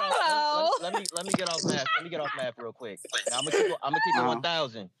hollow. Let me get off Math. Let me get off Math real quick. Now, I'm gonna keep it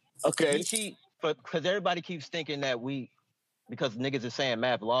 1,000. Okay. Geechi, because everybody keeps thinking that because niggas is saying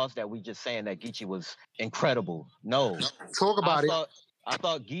Math lost, that we just saying that Geechi was incredible. No. Talk about it. I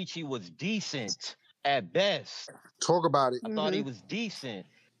thought Geechi was decent at best. Talk about it. I thought he was decent.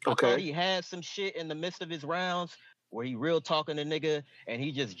 Okay. I thought he had some shit in the midst of his rounds where he real talking to nigga and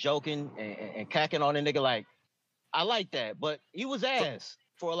he just joking and cacking on a nigga like, I like that. But he was ass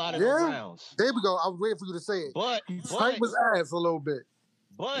for a lot of those rounds. There we go. I was waiting for you to say it. But was ass a little bit.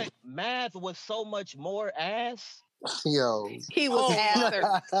 But Math was so much more ass. Yo. He was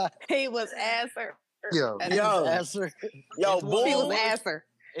asser. He was asser. Yo. Asser. Boom. He was asser.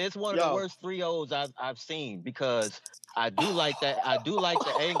 It's one of the worst 3-0s I've seen because I do like that. I do like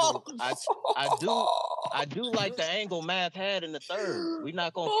the angle. I do like the angle Math had in the third. We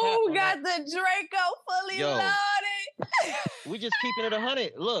not gonna. Who got the Draco fully loaded? We just keeping it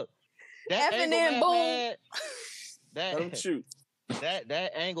 100. Look, that Effing angle in Math Boom. had. Don't shoot.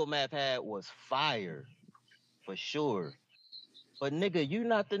 That angle Math had was fire, for sure. But nigga, you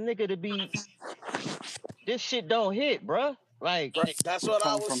not the nigga to be. This shit don't hit, bruh. Like that's what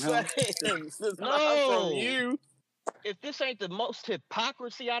I was saying. No, from you. If this ain't the most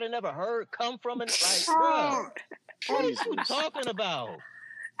hypocrisy I'd have never heard come from it, like, bruh, what are you talking about?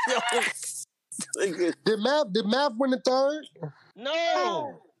 Did Math win the third?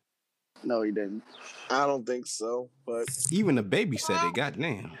 No, he didn't. I don't think so. But even the baby said it.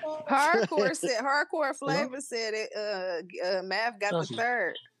 Goddamn. Hardcore Flavor said it. Math got the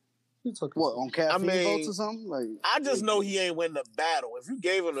third. What, on caffeine votes or something? Like, I just know he ain't win the battle. If you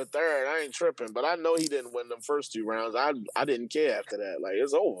gave him the third, I ain't tripping. But I know he didn't win them first 2 rounds. I didn't care after that. Like,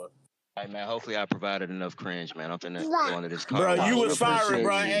 it's over. Hey, man, hopefully I provided enough cringe, man. I'm finna go into this car. Bro, you was firing,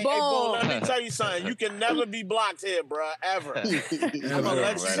 bro. Hey, Boom, let me tell you something. You can never be blocked here, bro, ever. I'm gonna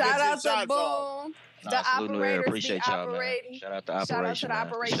let you Shout out to Boom. Off. The operators appreciate y'all, man. Shout out to operation. Shout out to the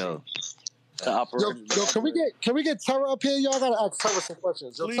operation. Sure. Yo, can we get Terra up here? Y'all gotta ask Terra some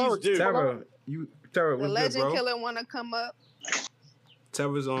questions. Yo, Please do. Terra, the Legend good, Killer wanna come up.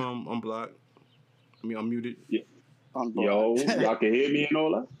 Terra's on block. I mean, unmuted. Yeah. Yo, y'all can hear me and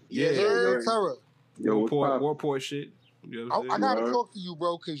all that? Yeah, yo, Terra. Warport shit. You know I gotta talk to you,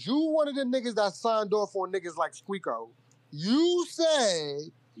 bro, because you one of the niggas that signed off on niggas like Squeako. You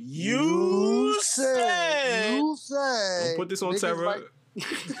say. Don't put this on Terra.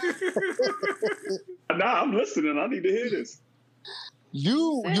 Nah, I'm listening. I need to hear this.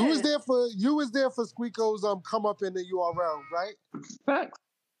 You was there for Squeako's come up in the URL, right? Facts.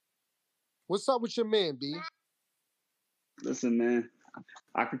 What's up with your man, B? Listen, man.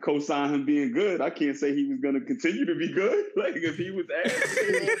 I could co-sign him being good. I can't say he was going to continue to be good. Like, if he was ass.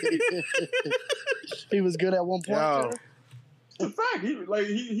 He was good at one point. In fact, he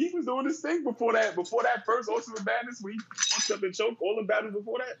was doing this thing before that first Ultimate Madness where he fucked up and choked all the battles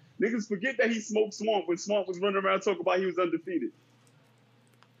before that. Niggas forget that he smoked Swamp when Swamp was running around talking about he was undefeated.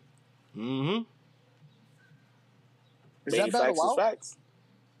 Mm-hmm. Is that battle out?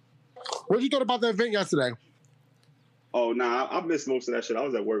 What you thought about the event yesterday? Oh, nah, I missed most of that shit. I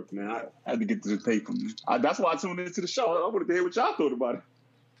was at work, man. I had to get to the paper, man. That's why I tuned into the show. I wanted to hear what y'all thought about it.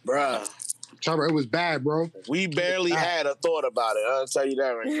 Bruh. It was bad, bro. We barely had a thought about it. I'll tell you that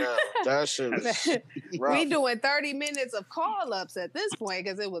right now. That shit was rough. We doing 30 minutes of call-ups at this point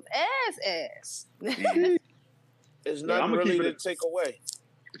because it was ass. There's nothing really to take away.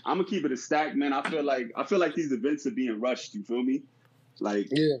 I'm gonna keep it a stack, man. I feel like these events are being rushed. You feel me? Like,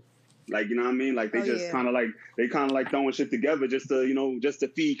 yeah. Like, you know what I mean? Like, they just kind of like throwing shit together just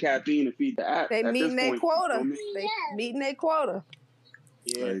to feed caffeine and feed the app. They at meeting this their point, quota. You know They meeting their quota.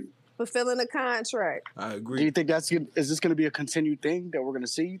 Yeah. like, fulfilling the contract. I agree. Do you think is this going to be a continued thing that we're going to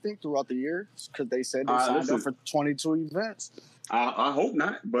see, you think, throughout the year? Because they said they signed up for 22 events. I hope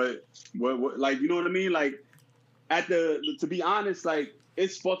not, but what like, you know what I mean? Like, to be honest, like,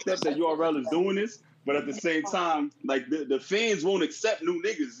 it's fucked up that URL is doing this, but at the same time, like, the fans won't accept new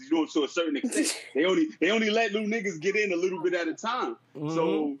niggas, to a certain extent. They only let new niggas get in a little bit at a time. Mm-hmm.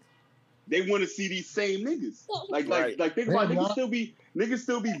 So they want to see these same niggas. Like think about niggas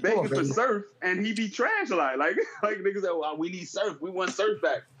still be begging for Surf, and he be trash a lot. Like niggas say, well, we need Surf. We want Surf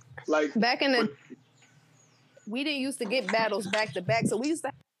back. Like back in we didn't used to get battles back to back, so we used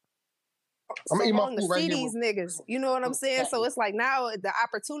to long to see these niggas. You know what I'm saying? So it's like now the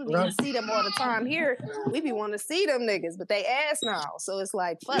opportunity to see them all the time here, we be wanting to see them niggas, but they ass now. So it's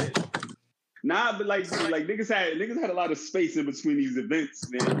like, fuck. Nah, but like niggas had a lot of space in between these events,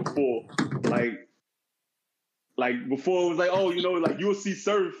 man, before. Like before it was like, oh, like you'll see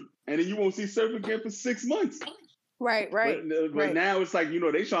Surf and then you won't see Surf again for 6 months. Right. But now it's like,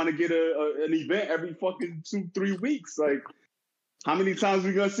 they trying to get an event every fucking 2-3 weeks. Like, how many times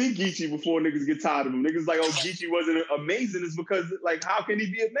we gonna see Geechi before niggas get tired of him? Niggas like, oh, Geechi wasn't amazing. It's because, like, how can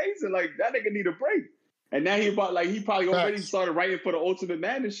he be amazing? Like, that nigga need a break. And now he probably already started writing for the Ultimate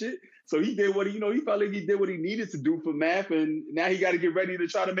Madness shit. So he did what he felt like he did what he needed to do for math, and now he got to get ready to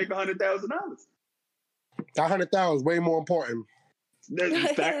try to make $100,000. That $100,000 is way more important.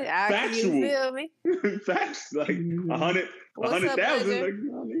 That's factual. You feel me? Facts, like 100,000. Like, you know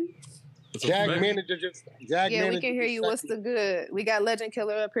what I mean? Jag manager just. Yeah, we can hear you. What's the good? We got Legend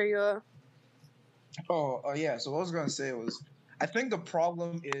Killer up here, y'all. Oh, yeah. So what I was gonna say was, I think the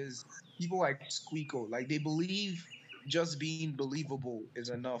problem is people like Squeako, like they believe just being believable is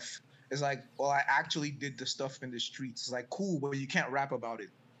enough. It's like, well, I actually did the stuff in the streets. It's like, cool, but you can't rap about it.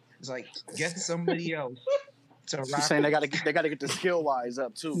 It's like, get somebody else to rap. You're saying they gotta get the skill wise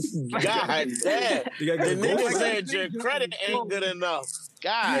up too. God damn. The nigga said your credit ain't good enough.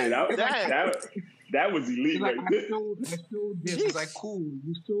 God damn. That was elite. Like, I still did. It's like, cool,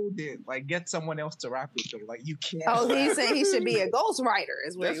 you still did. Like, get someone else to rap with them. Like, you can't. Oh, he's saying he should be a ghostwriter,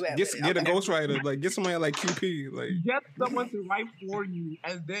 is where you at. Get a ghostwriter. Like, get somebody like QP. Like, get someone to write for you,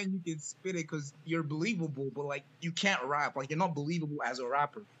 and then you can spit it because you're believable, but, like, you can't rap. Like, you're not believable as a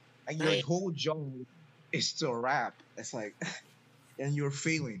rapper. Like, your whole job is to rap. It's like, and you're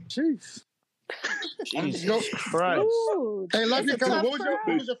failing. Jeez. Jesus Christ. Hey, Legend Killer, what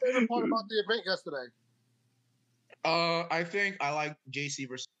was your favorite part about the event yesterday? I think I like JC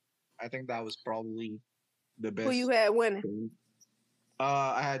versus. I think that was probably the best. Who you had winning?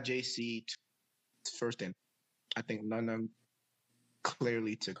 I had JC first, and I think none of them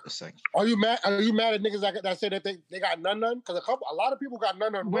clearly took the second. Are you mad at niggas that say that they got none? Because a lot of people got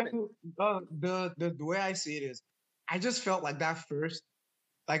none winning. The way I see it is, I just felt like that first.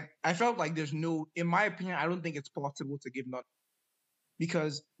 Like, I felt like there's no, in my opinion, I don't think it's possible to give none.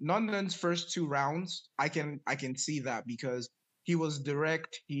 Because Nonden's first 2 rounds, I can see that because he was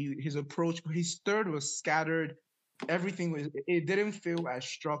direct, his approach, his third was scattered. It didn't feel as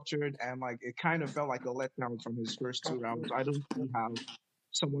structured, and like it kind of felt like a letdown from his first 2 rounds. I don't see how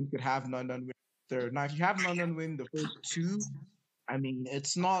someone could have Nonden win third. Now, if you have Nonden win the first 2, I mean,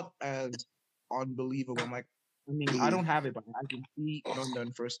 it's not as unbelievable. I'm like, I don't have it, but I can see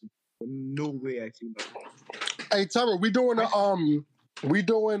London first. No way I see that. Hey, Trevor, we doing a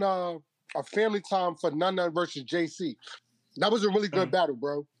family time for Nunna versus JC. That was a really good battle,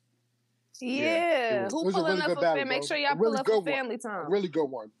 bro. Yeah. Who pulling up for family? Make sure y'all pull up for family time. Really good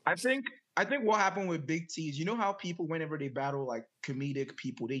one. I think what happened with Big T is, you know how people, whenever they battle like comedic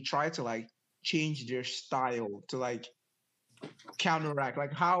people, they try to like change their style to like counteract,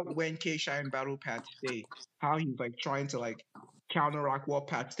 like how when K-Shine battled Pat Stay, how he's like trying to like counteract what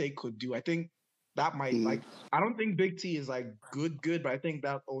Pat Stay could do. I think that might like, I don't think Big T is like good, but I think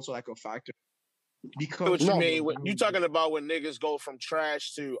that's also like a factor. Because what you mean? You talking about when niggas go from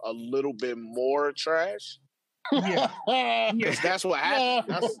trash to a little bit more trash? Yeah. Because that's what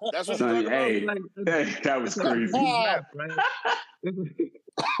happened. That's what you're talking about. Hey, that was crazy.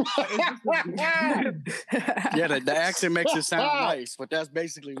 Yeah, the accent makes it sound nice, but that's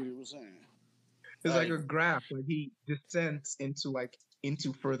basically what he was saying. It's like a graph. Like he descends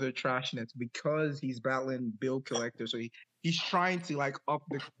into further trashness because he's battling bill collector. So he's trying to like up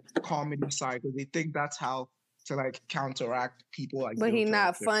the comedy side because they think that's how to like counteract people like. But he's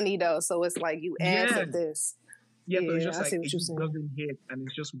not funny though, so it's like you add to this. Yeah, but it's just like it just doesn't hit and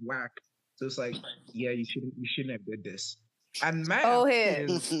it's just whack. So it's like, yeah, you shouldn't have did this. And Math Oh, head.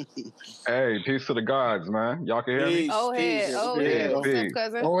 is Hey, peace to the gods, man. Y'all can hear me? Oh, head. Oh, head. What's up,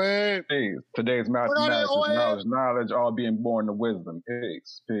 cousin? Oh, head. Peace. Today's mathematics is knowledge, all being born to wisdom.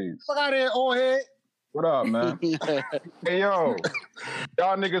 Peace. Fuck out of here, old head. What up, man? Hey, yo.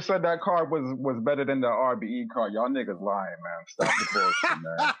 Y'all niggas said that card was better than the RBE card. Y'all niggas lying, man. Stop the bullshit,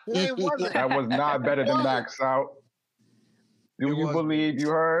 man. It wasn't. That was not better than Max Out. Do you believe you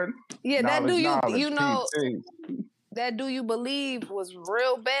heard? Yeah, that do you, you know, peace. That do you believe was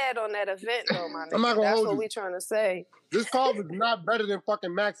real bad on that event, though, my nigga. I'm not gonna That's hold what you. we trying to say. This card was not better than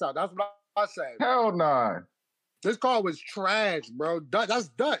fucking Max Out. That's what I say. Hell nah. This card was trash, bro. That's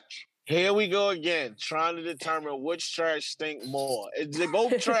Dutch. Here we go again, trying to determine which trash stink more. They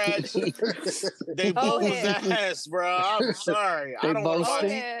both trash. They both was ass, bro. I'm sorry. I don't want to watch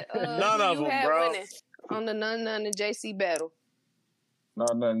none of them, bro. On the None and JC battle.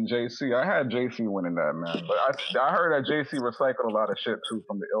 Nothing JC. I had JC winning that, man. But I heard that JC recycled a lot of shit too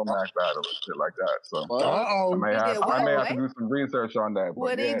from the Ilmac battle and shit like that. So I may have to do some research on that.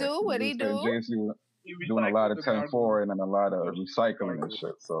 What he do? What he do? JC was doing a lot of 10-4 and then a lot of recycling and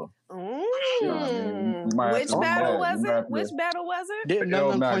shit. So which battle was it? Which battle was it? The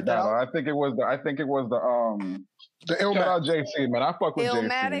Ilmac battle. I think it was the Ilmac. Shout out JC, man. I fuck with JC,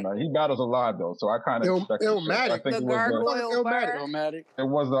 man. He battles a lot though, so I kind of expect Ilmatic. I think the gargoyle bar. It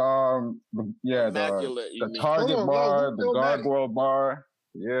was the target bar, the gargoyle bar.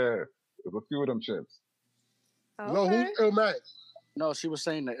 Yeah, there's a few of them chips. Okay. No, who's Ilmatic? No, she was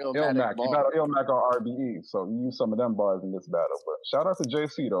saying the Ilmac. You got Ilmac on RBE, so you use some of them bars in this battle. But shout out to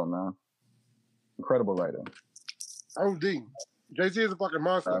JC though, man. Incredible writer. OD. JC is a fucking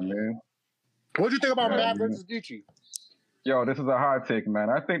monster. I mean, what do you think about Matt versus Geechi? Yo, this is a hot take, man.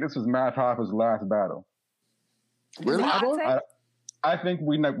 I think this was Matt Hoffa's last battle. Really? I think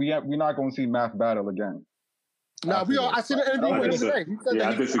we're not going to see Matt battle again. No, I seen an interview with him today.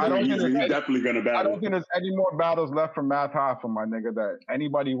 I disagree. He's definitely going to battle. I don't think there's any more battles left from Matt Hoffa, my nigga, that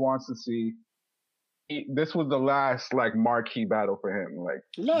anybody wants to see. This was the last, like, marquee battle for him. Like,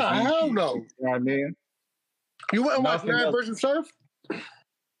 nah, hell no. You know what I mean? You wouldn't watch Matt versus Surf?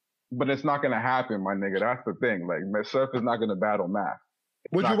 But it's not going to happen, my nigga. That's the thing. Like, Surf is not going to battle Matt.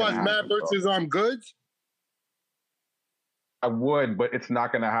 Would you watch Matt versus Goods? I would, but it's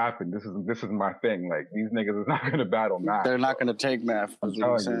not going to happen. This is my thing. Like, these niggas is not going to battle Matt. They're not going to take Matt. I'm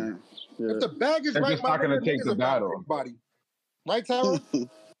telling you. If the bag is They're right, just not going to take the battle. Right, Tyler?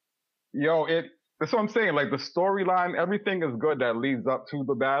 Yo, that's what I'm saying. Like, the storyline, everything is good that leads up to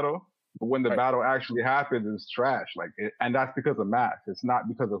the battle. But when the battle actually happens, it's trash. Like, and that's because of Math. It's not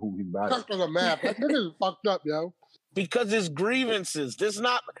because of who he's battling. That's because of Math. That nigga is fucked up, yo. Because it's grievances. This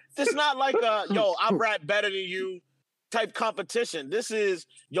not like a I rap better than you type competition. This is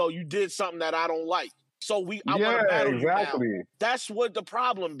you did something that I don't like. So I want to battle you now. That's what the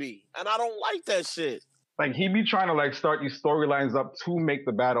problem be, and I don't like that shit. Like, he be trying to like start these storylines up to make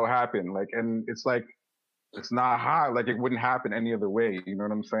the battle happen. Like, and it's like. It's not hot. Like, it wouldn't happen any other way. You know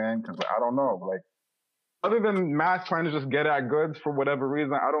what I'm saying? Because I don't know. Like, other than Math trying to just get at Goods for whatever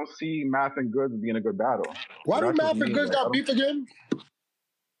reason, I don't see Math and Goods being a good battle. Why did Math and Goods got beef again?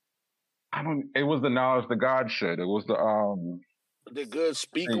 It was the knowledge the God shit. It was the Did Goods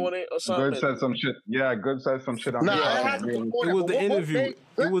speak on it or something? Goods said some shit. Yeah, Goods said some shit on it. It was the interview.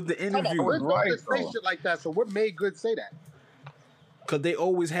 It was the interview. Goods right, say shit like that. So what made Goods say that? Cause they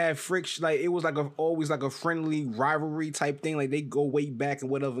always had friction, like it was like always like a friendly rivalry type thing. Like they go way back and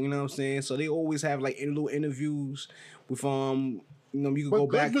whatever, you know what I'm saying. So they always have like little interviews with you can go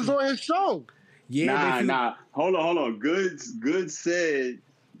back. But Goods was on his show. Yeah, nah. Hold on. Goods said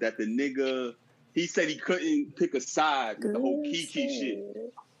that the nigga he said he couldn't pick a side with the whole Kiki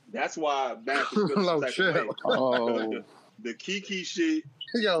shit. That's why Matt was the Kiki shit.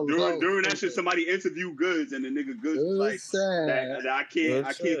 During that shit, somebody interviewed Goods, and the nigga Goods was like, that I can't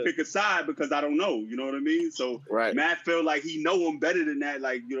pick a side because I don't know. You know what I mean? So Matt felt like he know him better than that.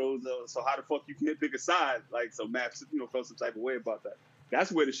 Like, so how the fuck you can't pick a side? Like, so Matt, felt some type of way about that.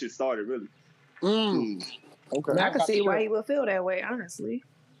 That's where the shit started, really. Okay. I can see why he would feel that way, honestly.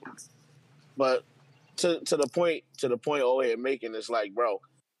 But to the point Oye making is like, bro,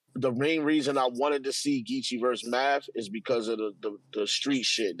 the main reason I wanted to see Geechi versus Math is because of the street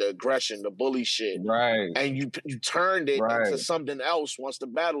shit, the aggression, the bully shit. Right. And you turned it into something else once the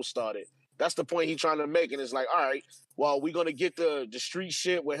battle started. That's the point he's trying to make. And it's like, all right, well, we're going to get the street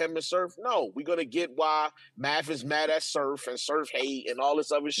shit with him and Surf. No, we're going to get why Math is mad at Surf and Surf hate and all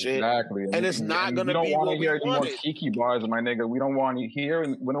this other shit. Exactly. And it's not going to be what we wanted. We don't want to hear any more Kiki bars, my nigga. We don't want to hear,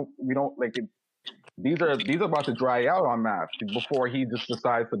 and we don't like it. These are about to dry out on Math before he just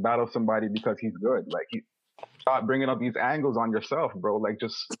decides to battle somebody because he's good. Like stop bringing up these angles on yourself, bro. Like,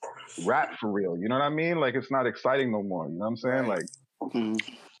 just rap for real. You know what I mean? Like, it's not exciting no more. You know what I'm saying? Right. Like,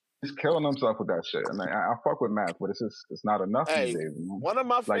 he's killing himself with that shit. And I fuck with math, but it's not enough these days. You know? One of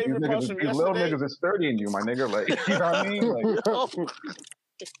my Like, favorite parts from these yesterday. little niggas is sturdy in you, my nigga. Like, you know what I mean? Like,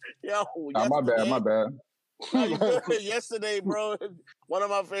 yo, my bad. No, you good. Yesterday, bro, one of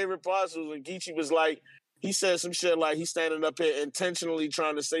my favorite parts was when Geechi was like, he said some shit like he's standing up here intentionally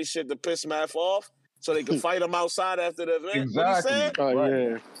trying to say shit to piss Math off so they could fight him outside after the event. Exactly. What he said? Oh,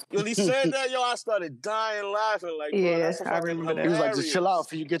 yeah. When he said that, yo, I started dying laughing. Like, bro, that's I remember that. He was like, just chill out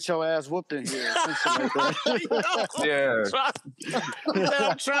for you get your ass whooped in here. Like that.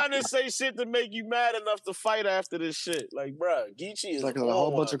 I'm trying to say shit to make you mad enough to fight after this shit. Like, bro, Geechi is like a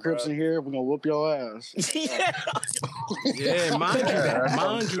whole bunch of Crips in here. We're gonna whoop your ass. Yeah, mind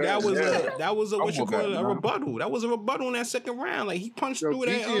you, that was a what you call it, a rebuttal. That was a rebuttal in that second round. Like, he punched through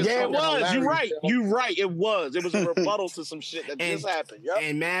that. Yeah, it was. You're right. You're right. It was. It was a rebuttal to some shit that just happened. Yep.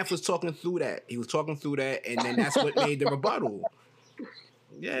 And Math was talking through that. He was talking through that, and then that's what made the rebuttal.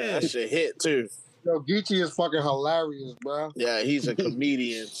 Yeah, that shit hit too. Yo, Geechi is fucking hilarious, bro. Yeah, he's a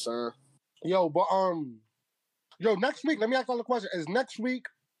comedian, son. Yo, but next week, let me ask you a question. Is next week?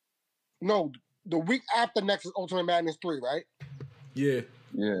 No, the week after next is Ultimate Madness 3, right? Yeah.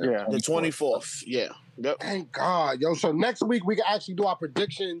 The 24th. Yeah. Yep. Thank God, yo. So next week we can actually do our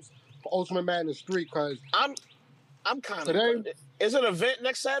predictions for Ultimate Madness 3 because I'm kind of today. Is it an event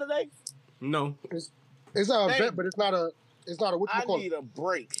next Saturday? No. It's an event, but it's not a what you call it. I need a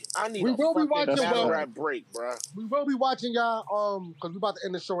break. We will be watching break, bro. We will be watching y'all because we're about to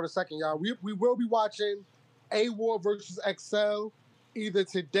end the show in a second, y'all. We will be watching A-War versus XL either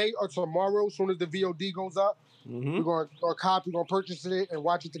today or tomorrow as soon as the VOD goes up. We're going to purchase it and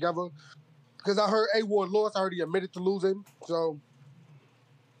watch it together. Because I heard A-War lost. I heard he admitted to losing. So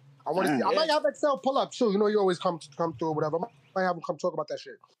I want to see. I might have XL pull up too. You know, you always come through or whatever. I might have him come talk about that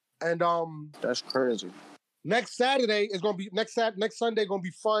shit. And that's crazy. Next Saturday is gonna be next Sunday gonna be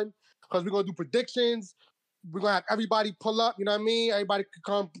fun because we're gonna do predictions. We're gonna have everybody pull up. You know what I mean? Everybody can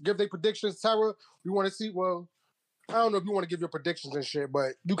come give their predictions. Sarah, we want to see. Well, I don't know if you want to give your predictions and shit,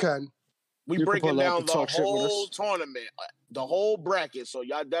 but you can. We breaking down the whole tournament, the whole bracket. So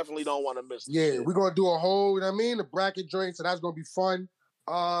y'all definitely don't want to miss. Yeah, we're gonna do a whole. You know what I mean? The bracket joint. So that's gonna be fun.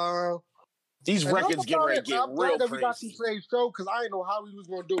 These records get ready to get real crazy. We got today's show because I didn't know how we was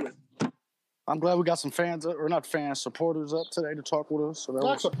gonna do it. I'm glad we got some fans, or not fans, supporters up today to talk with us. So that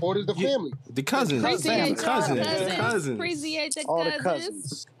was supporters, the family. The cousins. Appreciate the cousins. Appreciate the all cousins. the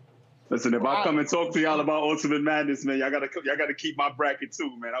cousins. Listen, if I come and talk to y'all about Ultimate Madness, man, y'all gotta keep my bracket too,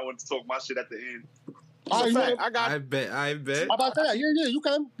 man. I want to talk my shit at the end. I bet. I'm about to say that. Yeah, you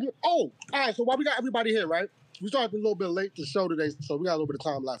can. Oh, all right. So while we got everybody here, right? We started a little bit late to show today, so we got a little bit of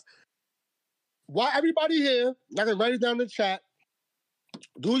time left. While everybody here, y'all can write it down in the chat.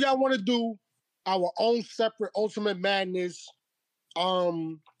 Do y'all want to do our own separate Ultimate Madness,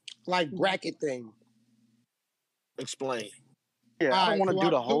 like bracket thing? Explain. Yeah, I don't want to do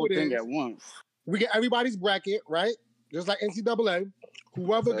the whole thing at once. We get everybody's bracket, right? Just like NCAA.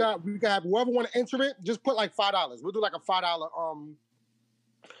 Whoever we can have whoever want to enter it, just put like $5. We'll do like a $5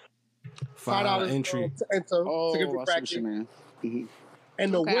 $5 entry to enter to get the bracket.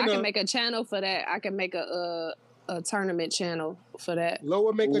 And the winner, I can make a channel for that. I can make a tournament channel for that.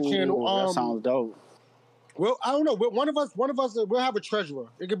 Lower make a channel. That sounds dope. Well, I don't know. One of us, we'll have a treasurer.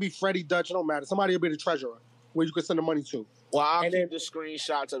 It could be Freddie Dutch. It don't matter. Somebody will be the treasurer where you can send the money to. Well, I'll keep the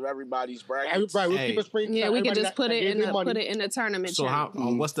screenshots of everybody's brackets. Right, we'll keep a screenshot. Yeah, we can just put it in the tournament. So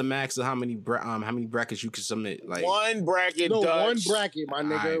what's the max of how many brackets you can submit? Like one bracket. No, one bracket, my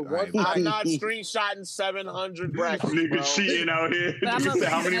nigga. I'm not screenshotting 700 brackets. Nigga cheating out here.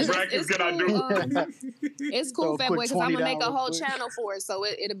 How many brackets can I do? It's cool, Fat Boy, because I'm gonna make a whole channel for it, so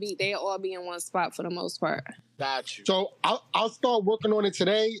they'll all be in one spot for the most part. Got you. So I'll start working on it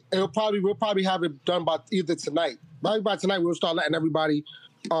today. We'll probably have it done by either tonight. By tonight, we'll start letting everybody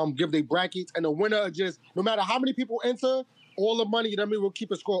give their brackets. And the winner just, no matter how many people enter, all the money, you know what I mean? We'll keep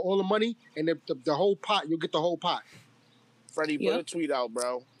a score, all the money, and the whole pot, you'll get the whole pot. Freddie, put a tweet out,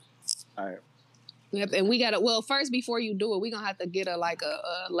 bro. All right. Yep, and we gotta. Well, first before you do it, we gonna have to get a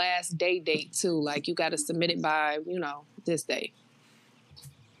last date too. Like you gotta submit it by this day.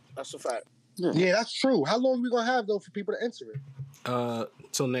 That's a fact. Yeah, that's true. How long are we gonna have though for people to enter it?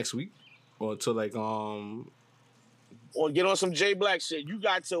 Till next week, or till or get on some J Black shit. You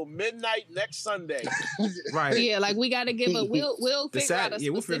got till midnight next Sunday. Right. Yeah, like we got to give we'll figure out a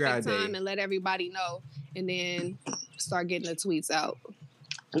specific out time and let everybody know, and then start getting the tweets out.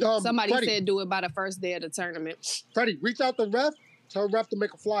 Somebody Freddie, said do it by the first day of the tournament. Freddie, reach out to Ref. Tell Ref to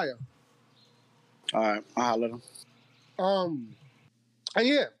make a flyer. All right, I'll holler at him. And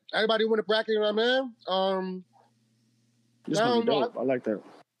yeah, everybody win a bracket, right, man? This gonna be dope. I like that.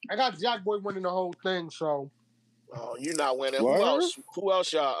 I got Jack Boy winning the whole thing, so. Oh, you're not winning. What? Who else? Who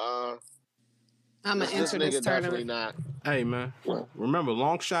else y'all? I'm gonna enter this definitely tournament. not. Hey, man. Remember,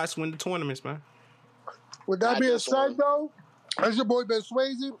 long shots win the tournaments, man. With that being said, though, that's your boy Ben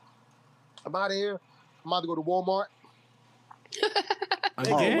Swayze. I'm out of here. I'm about to go to Walmart.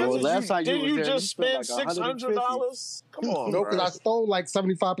 Again? Oh, last time Did you was there, just spend like $600? Come on, No, because I stole like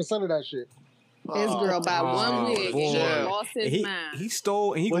 75% of that shit. This girl bought one wig and boy. lost his mind. He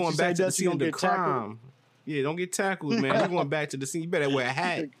stole, and he What going you back say, to the Dusty, scene of the gonna get tackled? crime. Yeah, don't get tackled, man. He going back to the scene. You better wear a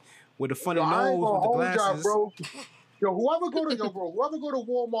hat with a funny Yo, I ain't nose gonna with the hold glasses. y'all, bro. Yo, whoever go to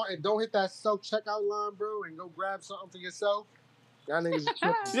Walmart and don't hit that self-checkout line, bro, and go grab something for yourself, y'all niggas is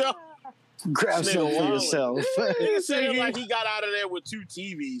tripping. Grab something for yourself. Nigga said like he got out of there with 2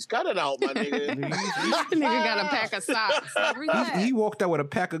 TVs. Cut it out, my nigga. Nigga got a pack of socks. He walked out with a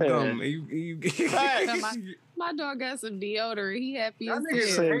pack of gum. My dog got some deodorant. He happy as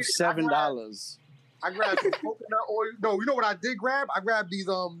Saved $7. I grabbed some coconut oil. No, you know what I did grab? I grabbed these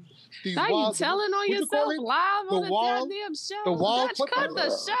Now you walls. telling on yourself live on the goddamn show. The wall Dutch, cut the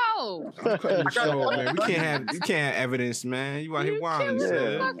show. Cutting the show, man. You can't have evidence, man. You out here wilding, What the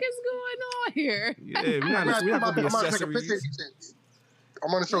man. fuck is going on here? Yeah, we're not gonna be accessories. I'm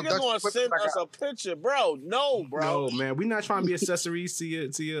gonna show Nigga gonna send us a picture, bro. No, bro. No, man, we're not trying to be accessories to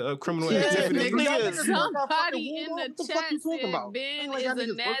your criminal Yeah, activity. somebody in the chat said Ben is a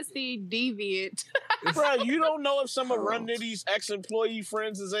nasty deviant. Bro, you don't know if some of Run Nitty's ex-employee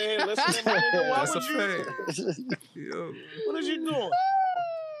friends is in here listening. My nigga. Why That's would a you? fact. Yo. What is you doing?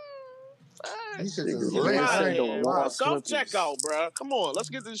 Self-checkout, bro. Come on, let's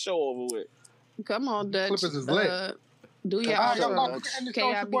get this show over with. Come on, Dutch. Clippers is lit. Do your outro.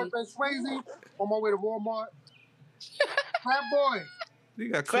 KIB. Ben Swayze on my way to Walmart. Fat Boy.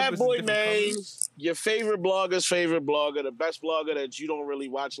 Fat Boy, man. Your favorite blogger's favorite blogger, the best blogger that you don't really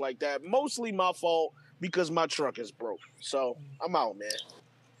watch like that. Mostly my fault because my truck is broke. So I'm out, man.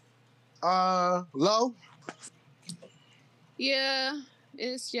 Low. Yeah,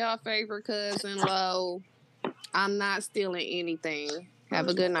 it's your favorite cousin, Low. I'm not stealing anything. Have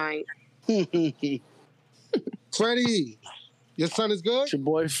a good night. Freddie, your son is good? It's your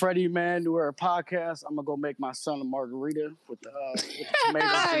boy Freddie, man. Do our podcast. I'm gonna go make my son a margarita with the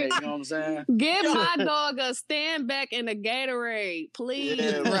tomatoes in it. You know what I'm saying? Give my dog a stand back in the Gatorade, please.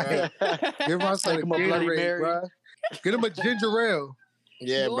 Yeah, right. Give my son a Gatorade, bro. Get him a ginger ale.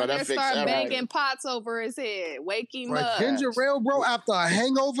 Yeah, bro, that fixes start banging pots over his head. Wake him up. Ginger ale, bro, after a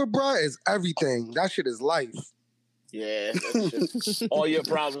hangover, bro, is everything. That shit is life. Yeah, all your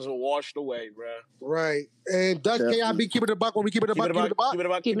problems are washed away, bro. Right. And Dutch KIB, keep it a buck when we keep it a buck. Keeping it a buck.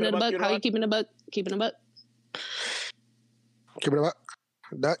 How you keeping it a buck? Keeping it a buck. Keep it a buck.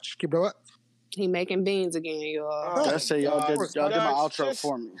 Dutch, keep it a buck. He making beans again, y'all. I say y'all did my outro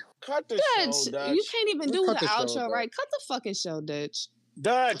for me. Cut the show, Dutch. You can't even do the outro show, right. Cut the fucking show, Dutch.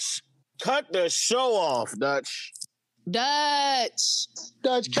 Dutch, cut the show off, Dutch. Dutch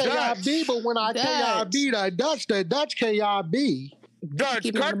KIB, but when I KIB, the Dutch KIB.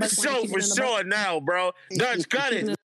 Dutch, cut the show for sure now, bro. Dutch, cut it.